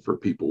looking for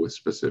people with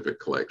specific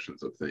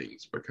collections of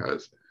things,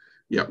 because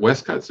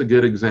Westcott's a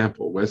good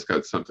example.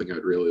 Westcott's something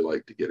I'd really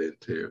like to get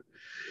into.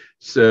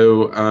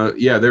 So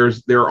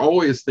there are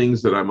always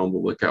things that I'm on the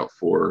lookout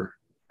for,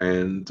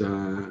 and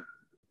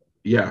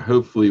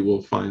hopefully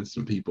we'll find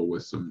some people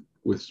with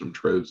some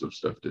troves of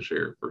stuff to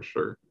share for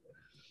sure.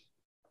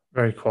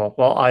 Very cool.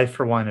 Well, I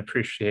for one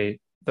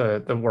appreciate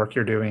the work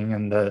you're doing,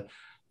 and the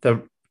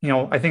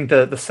I think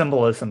the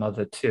symbolism of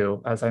it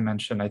too. As I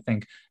mentioned, I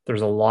think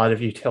there's a lot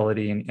of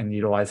utility in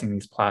utilizing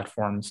these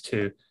platforms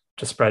to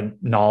spread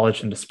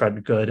knowledge and to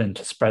spread good and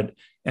to spread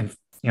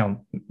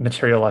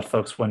material that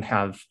folks wouldn't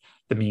have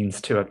the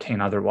means to obtain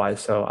otherwise.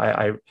 So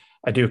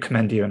I do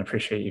commend you and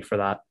appreciate you for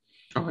that.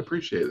 Oh, I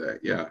appreciate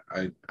that. Yeah,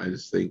 I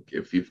just think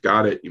if you've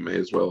got it, you may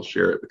as well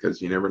share it,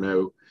 because you never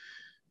know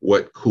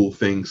what cool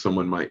things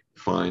someone might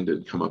find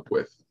and come up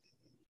with.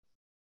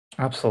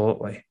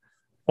 Absolutely.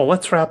 Well,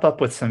 let's wrap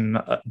up with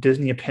some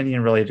Disney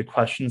opinion related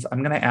questions.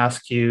 I'm going to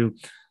ask you,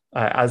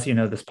 as you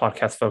know, this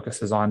podcast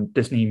focuses on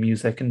Disney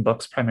music and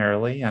books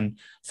primarily, and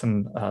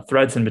some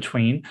threads in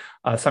between.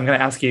 So I'm going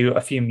to ask you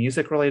a few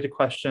music related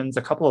questions,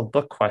 a couple of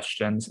book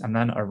questions, and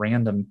then a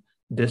random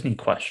Disney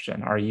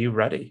question. Are you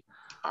ready?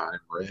 I'm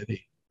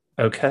ready.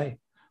 Okay.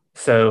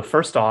 So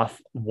first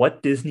off,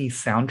 what Disney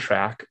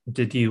soundtrack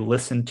did you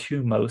listen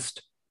to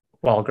most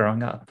while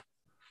growing up?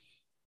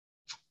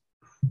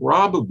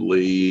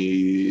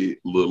 Probably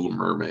Little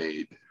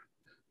Mermaid,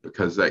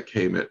 because that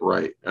came at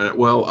right.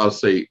 I'll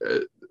say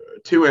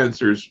two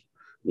answers.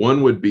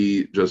 One would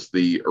be just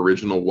the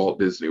original Walt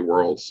Disney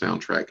World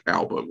soundtrack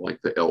album,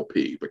 like the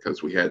LP,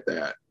 because we had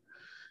that.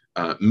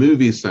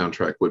 Movie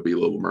soundtrack would be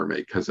Little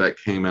Mermaid, because that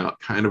came out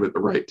kind of at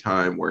the right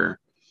time where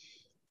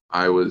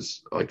I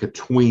was like a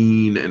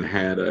tween and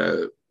had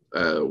a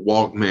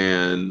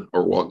Walkman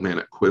or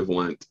Walkman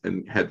equivalent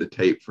and had the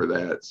tape for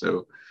that.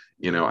 So,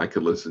 I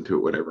could listen to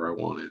it whenever I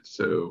wanted.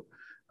 So,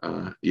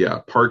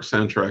 Park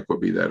soundtrack would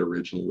be that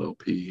original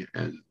LP,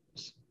 and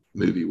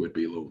movie would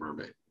be Little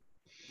Mermaid.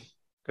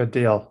 Good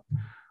deal.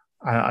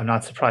 I'm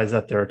not surprised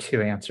that there are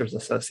two answers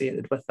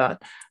associated with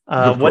that.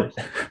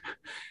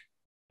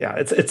 Yeah,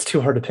 it's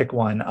too hard to pick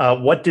one.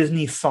 What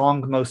Disney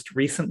song most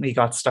recently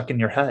got stuck in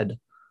your head?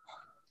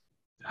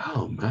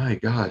 Oh my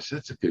gosh,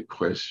 that's a good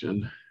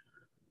question.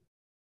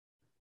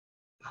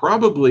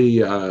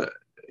 Probably,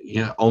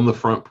 On the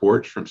Front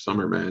Porch from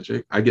Summer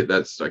Magic. I get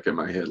that stuck in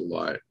my head a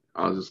lot.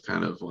 I'll just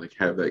kind of like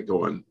have that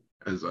going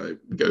as I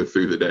go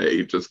through the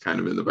day, just kind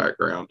of in the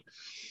background.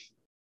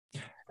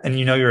 And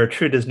you're a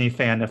true Disney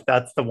fan if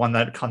that's the one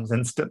that comes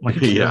instantly.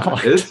 Yeah,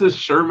 it's a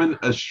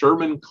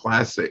Sherman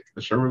classic,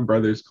 a Sherman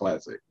Brothers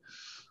classic.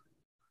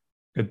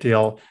 Good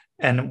deal.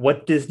 And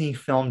what Disney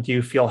film do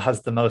you feel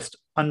has the most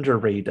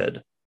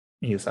underrated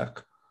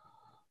music?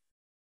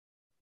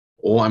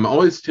 Well, I'm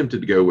always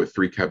tempted to go with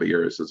Three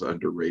Caballeros as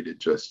underrated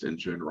just in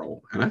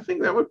general. And I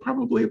think that would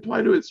probably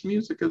apply to its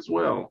music as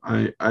well.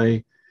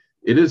 It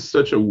is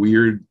such a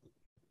weird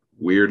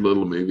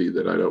little movie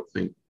that I don't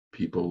think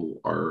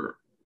people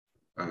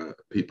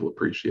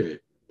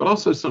appreciate. But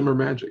also Summer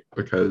Magic,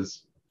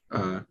 because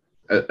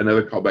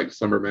another callback to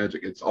Summer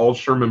Magic, it's all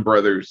Sherman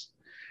Brothers,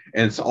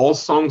 and it's all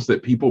songs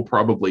that people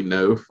probably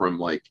know from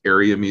like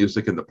area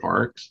music in the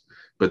parks,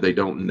 but they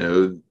don't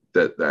know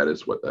that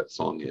is what that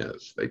song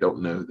is. They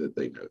don't know that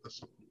they know the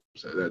song.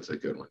 So that's a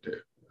good one too.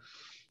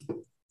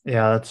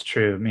 Yeah, that's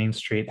true. Main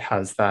Street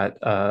has that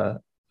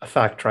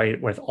effect,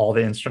 right, with all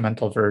the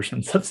instrumental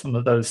versions of some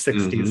of those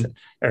 60s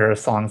era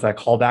songs that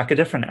call back a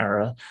different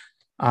era.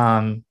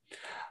 In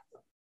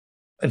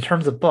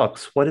terms of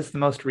books, what is the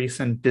most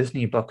recent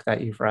Disney book that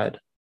you've read?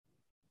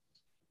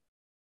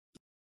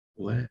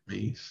 Let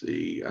me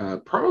see.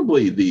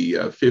 Probably the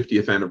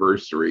 50th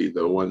anniversary,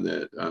 the one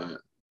that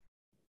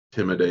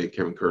Tim O'Day,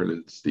 Kevin Kern,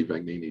 and Steve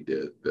Vagnini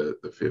did, the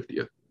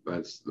 50th.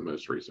 That's the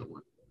most recent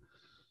one.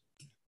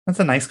 That's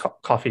a nice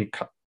coffee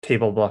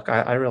table book.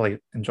 I really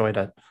enjoyed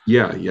it.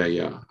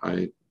 Yeah.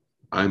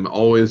 I'm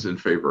always in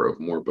favor of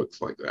more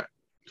books like that,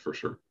 for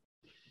sure.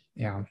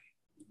 Yeah.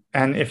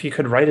 And if you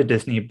could write a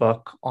Disney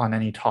book on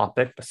any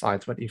topic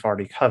besides what you've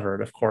already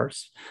covered, of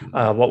course,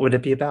 what would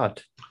it be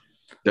about?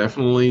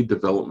 Definitely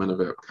development of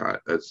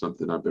Epcot. That's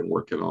something I've been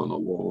working on a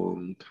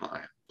long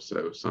time.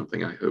 So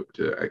something I hope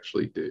to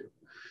actually do.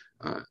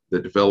 The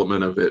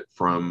development of it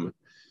from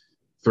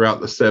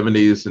throughout the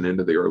 70s and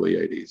into the early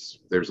 80s.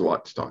 There's a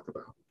lot to talk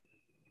about.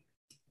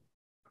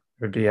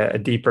 It would be a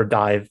deeper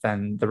dive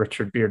than the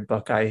Richard Beard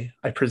book, I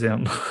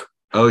presume.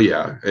 Oh,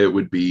 yeah. It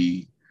would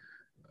be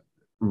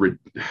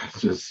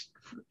just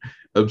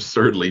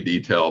absurdly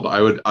detailed.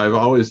 I've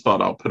always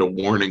thought I'll put a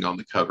warning on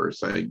the cover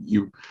saying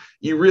you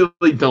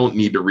really don't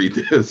need to read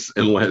this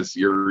unless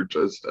you're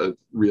just a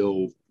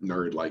real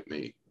nerd like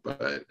me.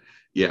 But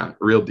yeah,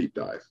 real deep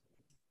dive.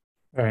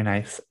 Very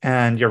nice.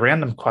 And your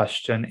random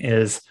question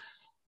is,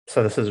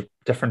 so this is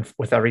different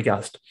with every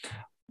guest.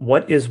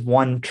 What is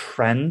one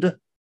trend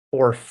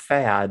or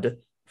fad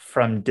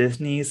from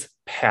Disney's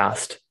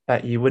past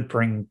that you would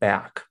bring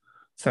back?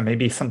 So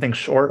maybe something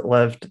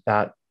short-lived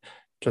that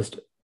just,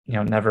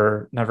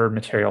 never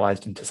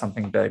materialized into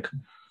something big.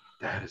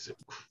 That is a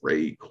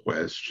great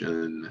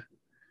question.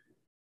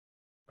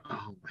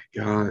 Oh my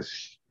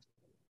gosh.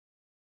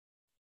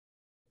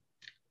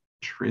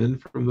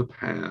 Trend from the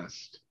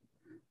past.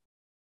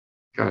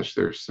 Gosh,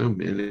 there's so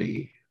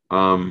many.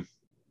 Gosh,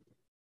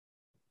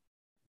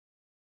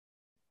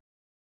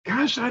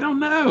 I don't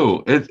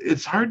know.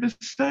 It's hard to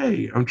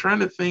say. I'm trying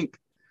to think.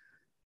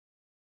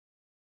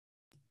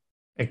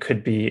 It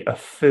could be a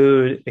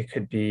food. It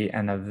could be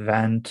an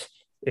event.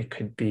 It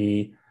could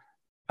be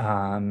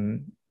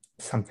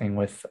something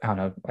with, I don't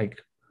know,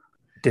 like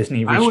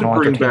Disney regional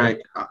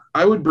entertainment.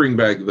 I would bring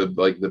back the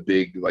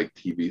big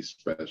TV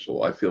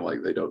special. I feel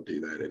like they don't do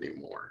that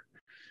anymore.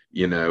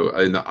 In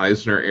the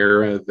Eisner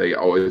era, they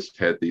always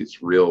had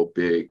these real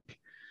big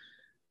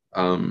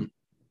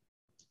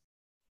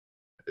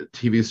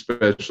TV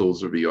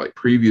specials. Would be like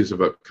previews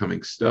of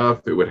upcoming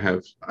stuff. It would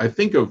have, I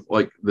think of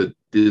like the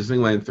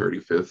Disneyland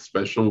 35th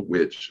special,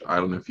 which I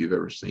don't know if you've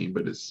ever seen,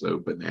 but it's so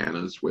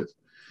bananas with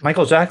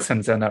Michael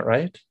Jackson's in it,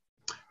 right?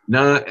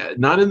 Not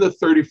in the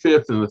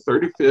 35th. And the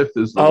 35th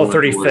is the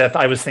 35th.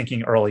 I was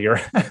thinking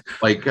earlier.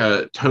 like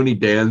Tony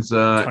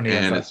Danza,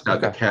 and it's got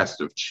the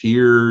cast of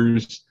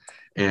Cheers,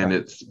 and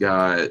it's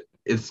got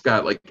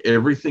like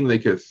everything they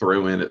could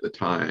throw in at the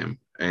time,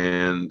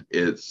 and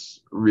it's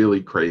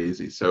really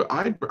crazy. So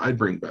I'd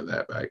bring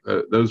that back.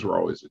 Those were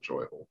always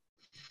enjoyable.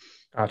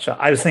 Gotcha.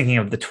 I was thinking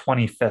of the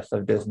 25th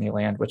of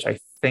Disneyland, which I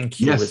think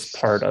he was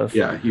part of.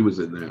 Yeah, he was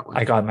in that one.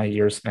 I got my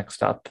years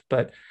mixed up,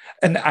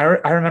 and I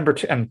remember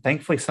too, and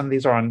thankfully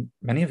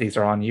many of these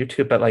are on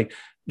YouTube, but like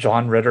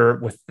John Ritter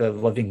with the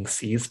Living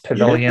Seas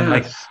Pavilion,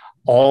 like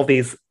all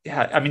these.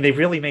 Yeah, I mean, they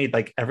really made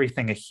like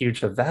everything a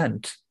huge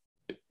event.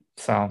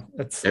 So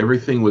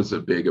everything was a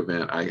big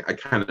event. I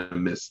kind of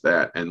missed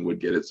that, and would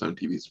get its own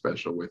TV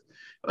special with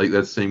like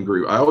that same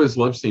group. I always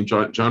loved seeing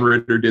John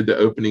Ritter did the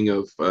opening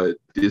of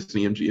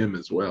Disney MGM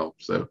as well.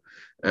 So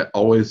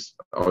always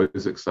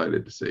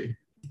excited to see.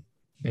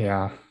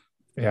 Yeah.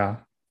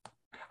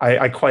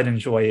 I quite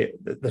enjoy.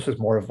 This was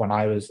more of when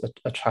I was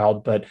a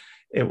child, but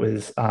it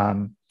was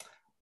Colin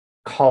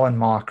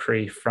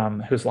Mochrie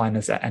from Whose Line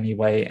Is It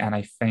Anyway? And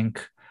I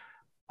think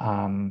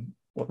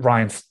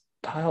Ryan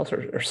Stiles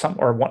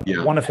or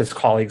one of his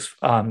colleagues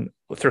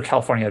through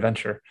California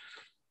Adventure.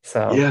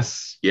 So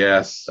yes,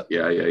 yeah.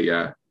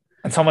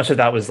 And so much of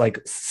that was like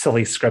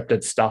silly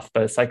scripted stuff,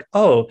 but it's like,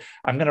 oh,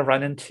 I'm going to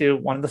run into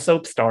one of the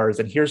soap stars,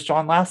 and here's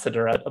John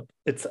Lasseter.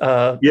 It's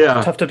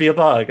Tough to Be a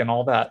Bug and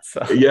all that.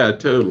 So yeah,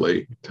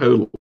 totally.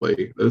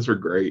 Those are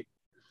great.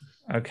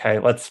 Okay,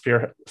 let's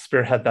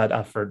spearhead that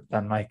effort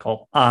then,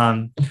 Michael.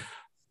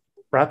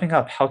 Wrapping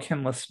up, how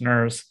can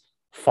listeners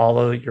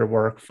follow your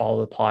work,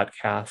 follow the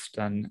podcast,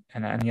 and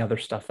any other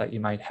stuff that you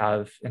might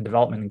have in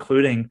development,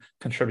 including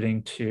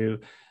contributing to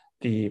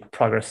the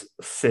Progress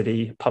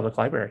City Public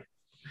Library?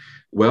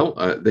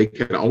 Well, they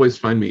can always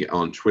find me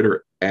on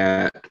Twitter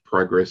at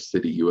Progress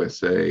City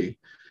USA.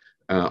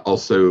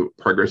 Also,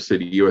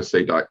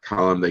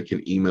 progresscityusa.com. They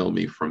can email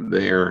me from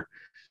there.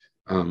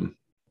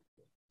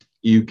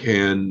 You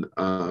can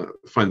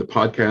find the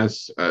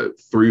podcast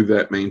through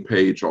that main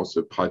page,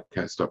 also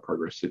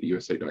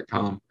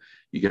podcast.progresscityusa.com.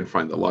 You can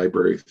find the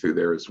library through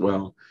there as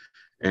well.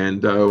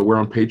 And we're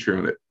on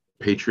Patreon at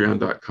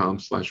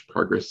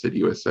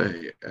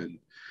patreon.com/progresscityusa. And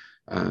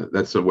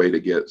that's a way to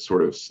get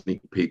sort of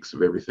sneak peeks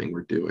of everything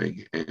we're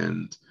doing.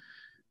 And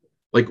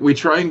like we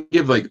try and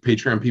give like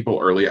Patreon people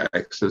early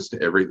access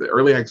to everything.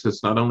 Early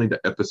access not only to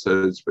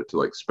episodes, but to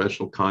like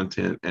special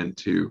content and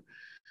to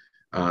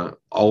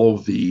all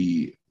of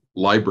the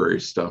library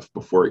stuff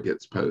before it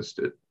gets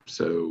posted.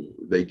 So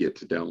they get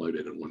to download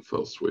it in one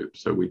fell swoop.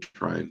 So we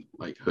try and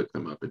like hook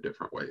them up in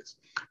different ways.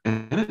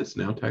 And it's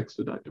now tax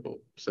deductible.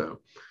 So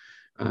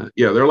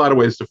there are a lot of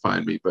ways to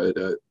find me, but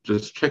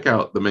just check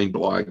out the main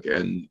blog,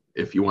 and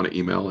if you want to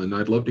email, and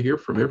I'd love to hear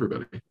from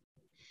everybody.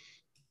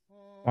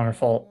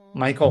 Wonderful.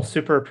 Michael,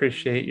 super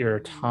appreciate your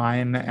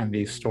time and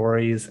these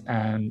stories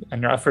and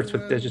your efforts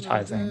with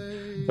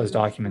digitizing those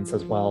documents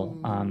as well.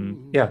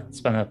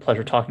 It's been a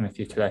pleasure talking with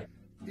you today.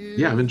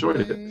 Yeah, I've enjoyed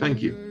it.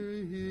 Thank you.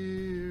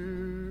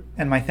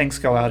 And my thanks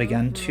go out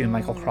again to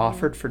Michael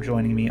Crawford for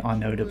joining me on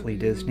Notably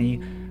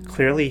Disney.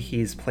 Clearly,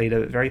 he's played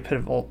a very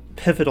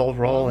pivotal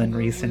role in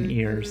recent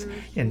years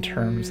in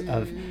terms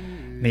of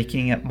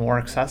making it more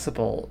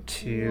accessible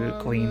to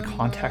glean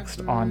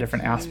context on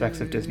different aspects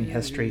of Disney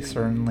history.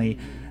 Certainly,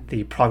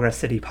 the Progress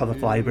City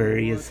Public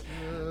Library is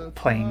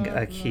playing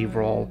a key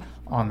role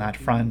on that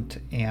front,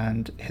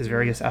 and his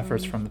various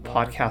efforts from the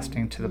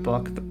podcasting to the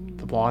book, the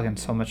blog, and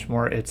so much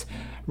more. It's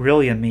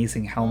really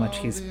amazing how much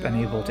he's been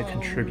able to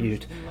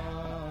contribute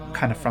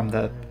kind of from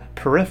the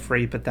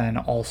periphery, but then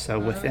also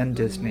within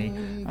Disney,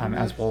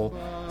 as we'll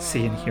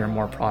see and hear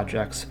more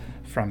projects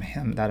from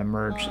him that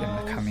emerge in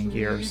the coming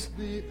years.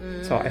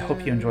 So I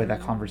hope you enjoyed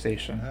that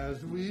conversation.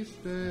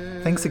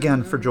 Thanks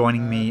again for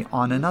joining me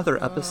on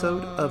another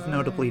episode of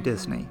Notably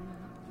Disney.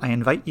 I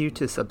invite you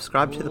to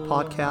subscribe to the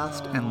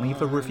podcast and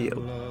leave a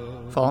review.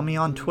 Follow me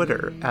on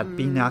Twitter at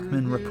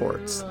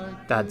bnachmanreports.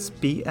 That's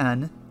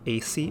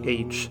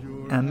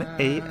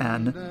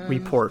BNACHMAN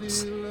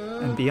Reports,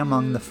 and be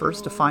among the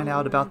first to find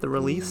out about the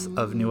release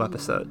of new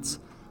episodes.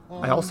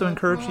 I also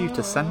encourage you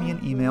to send me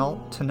an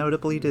email to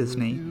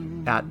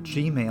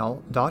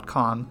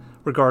notablydisney@gmail.com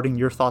regarding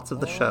your thoughts of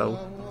the show,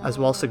 as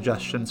well as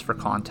suggestions for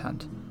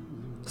content.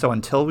 So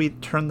until we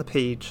turn the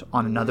page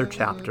on another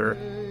chapter,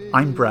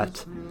 I'm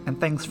Brett, and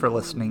thanks for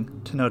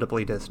listening to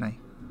Notably Disney.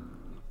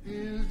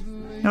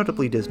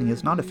 Notably Disney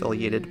is not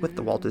affiliated with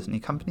the Walt Disney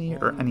Company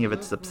or any of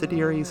its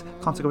subsidiaries.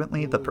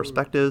 Consequently, the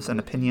perspectives and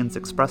opinions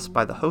expressed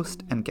by the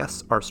host and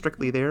guests are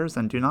strictly theirs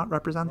and do not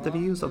represent the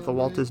views of the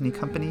Walt Disney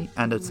Company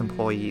and its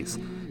employees.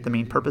 The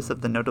main purpose of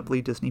the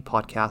Notably Disney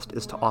podcast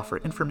is to offer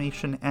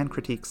information and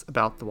critiques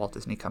about the Walt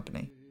Disney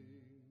Company.